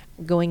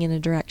going in a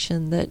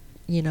direction that,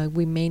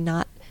 we may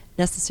not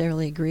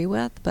necessarily agree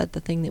with, but the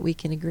thing that we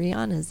can agree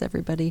on is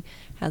everybody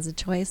has a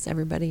choice.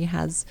 Everybody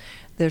has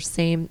their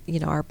same,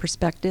 our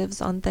perspectives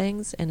on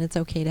things, and it's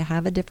okay to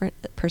have a different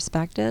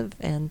perspective.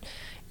 And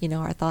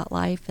our thought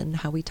life and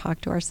how we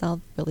talk to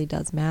ourselves really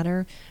does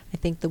matter. I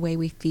think the way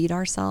we feed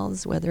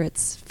ourselves, whether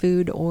it's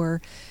food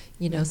or,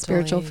 mentally,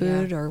 spiritual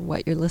food, or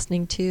what you're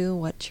listening to,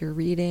 what you're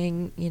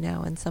reading,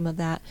 and some of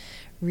that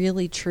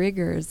really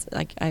triggers.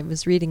 Like, I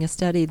was reading a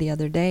study the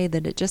other day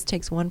that it just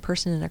takes one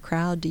person in a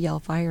crowd to yell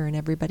fire and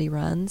everybody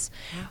runs.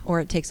 Wow. Or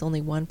it takes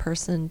only one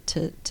person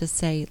to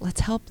say,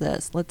 let's help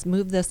this, let's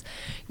move this.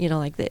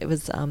 It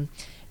was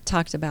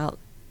talked about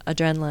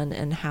adrenaline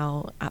and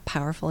how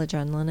powerful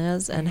adrenaline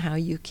is, and how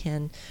you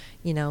can,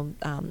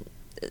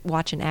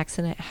 watch an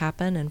accident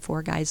happen and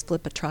 4 guys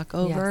flip a truck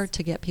over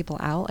to get people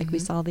out, like we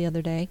saw the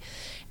other day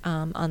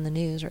on the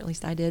news, or at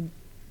least I did.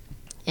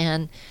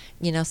 And,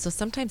 so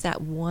sometimes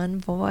that one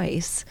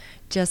voice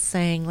just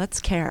saying,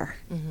 let's care,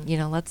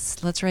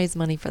 let's raise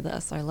money for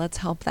this, or let's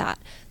help that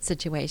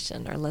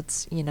situation, or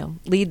let's,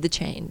 lead the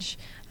change,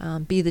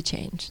 be the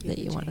change that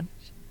you want to.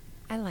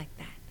 I like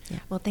that. Yeah.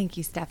 Well, thank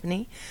you,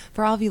 Stephanie.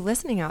 For all of you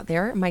listening out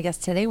there, my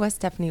guest today was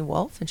Stephanie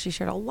Wolf, and she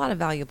shared a lot of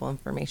valuable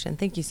information.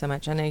 Thank you so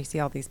much. I know you see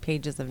all these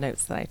pages of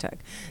notes that I took.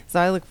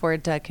 So I look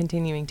forward to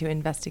continuing to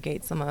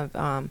investigate some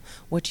of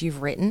what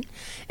you've written.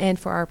 And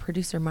for our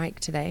producer, Mike,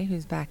 today,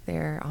 who's back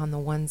there on the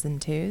 1s and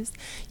 2s,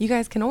 you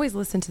guys can always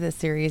listen to this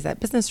series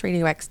at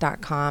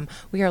businessradiox.com.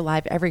 We are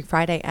live every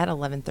Friday at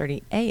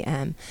 11:30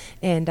 a.m.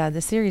 And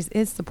the series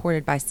is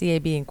supported by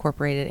CAB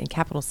Incorporated and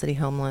Capital City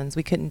Home Loans.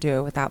 We couldn't do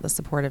it without the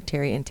support of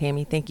Terry and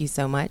Tammy. Thank you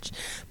so much.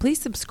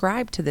 Please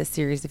subscribe to this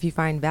series if you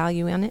find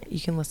value in it. You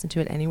can listen to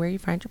it anywhere you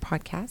find your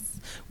podcasts.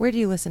 Where do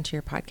you listen to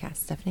your podcast,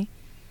 Stephanie?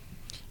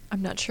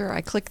 I'm not sure.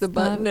 I click the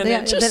button and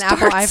it just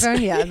starts. Apple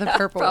iPhone, the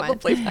purple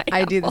probably one.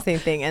 I do the same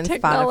thing, and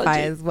Technology. Spotify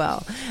as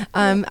well.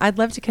 I'd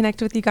love to connect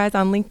with you guys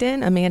on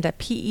LinkedIn, Amanda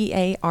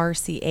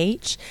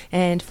Pearch.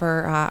 And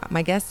for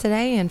my guest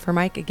today, and for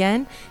Mike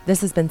again,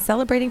 this has been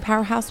Celebrating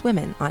Powerhouse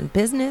Women on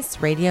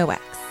Business Radio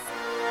X.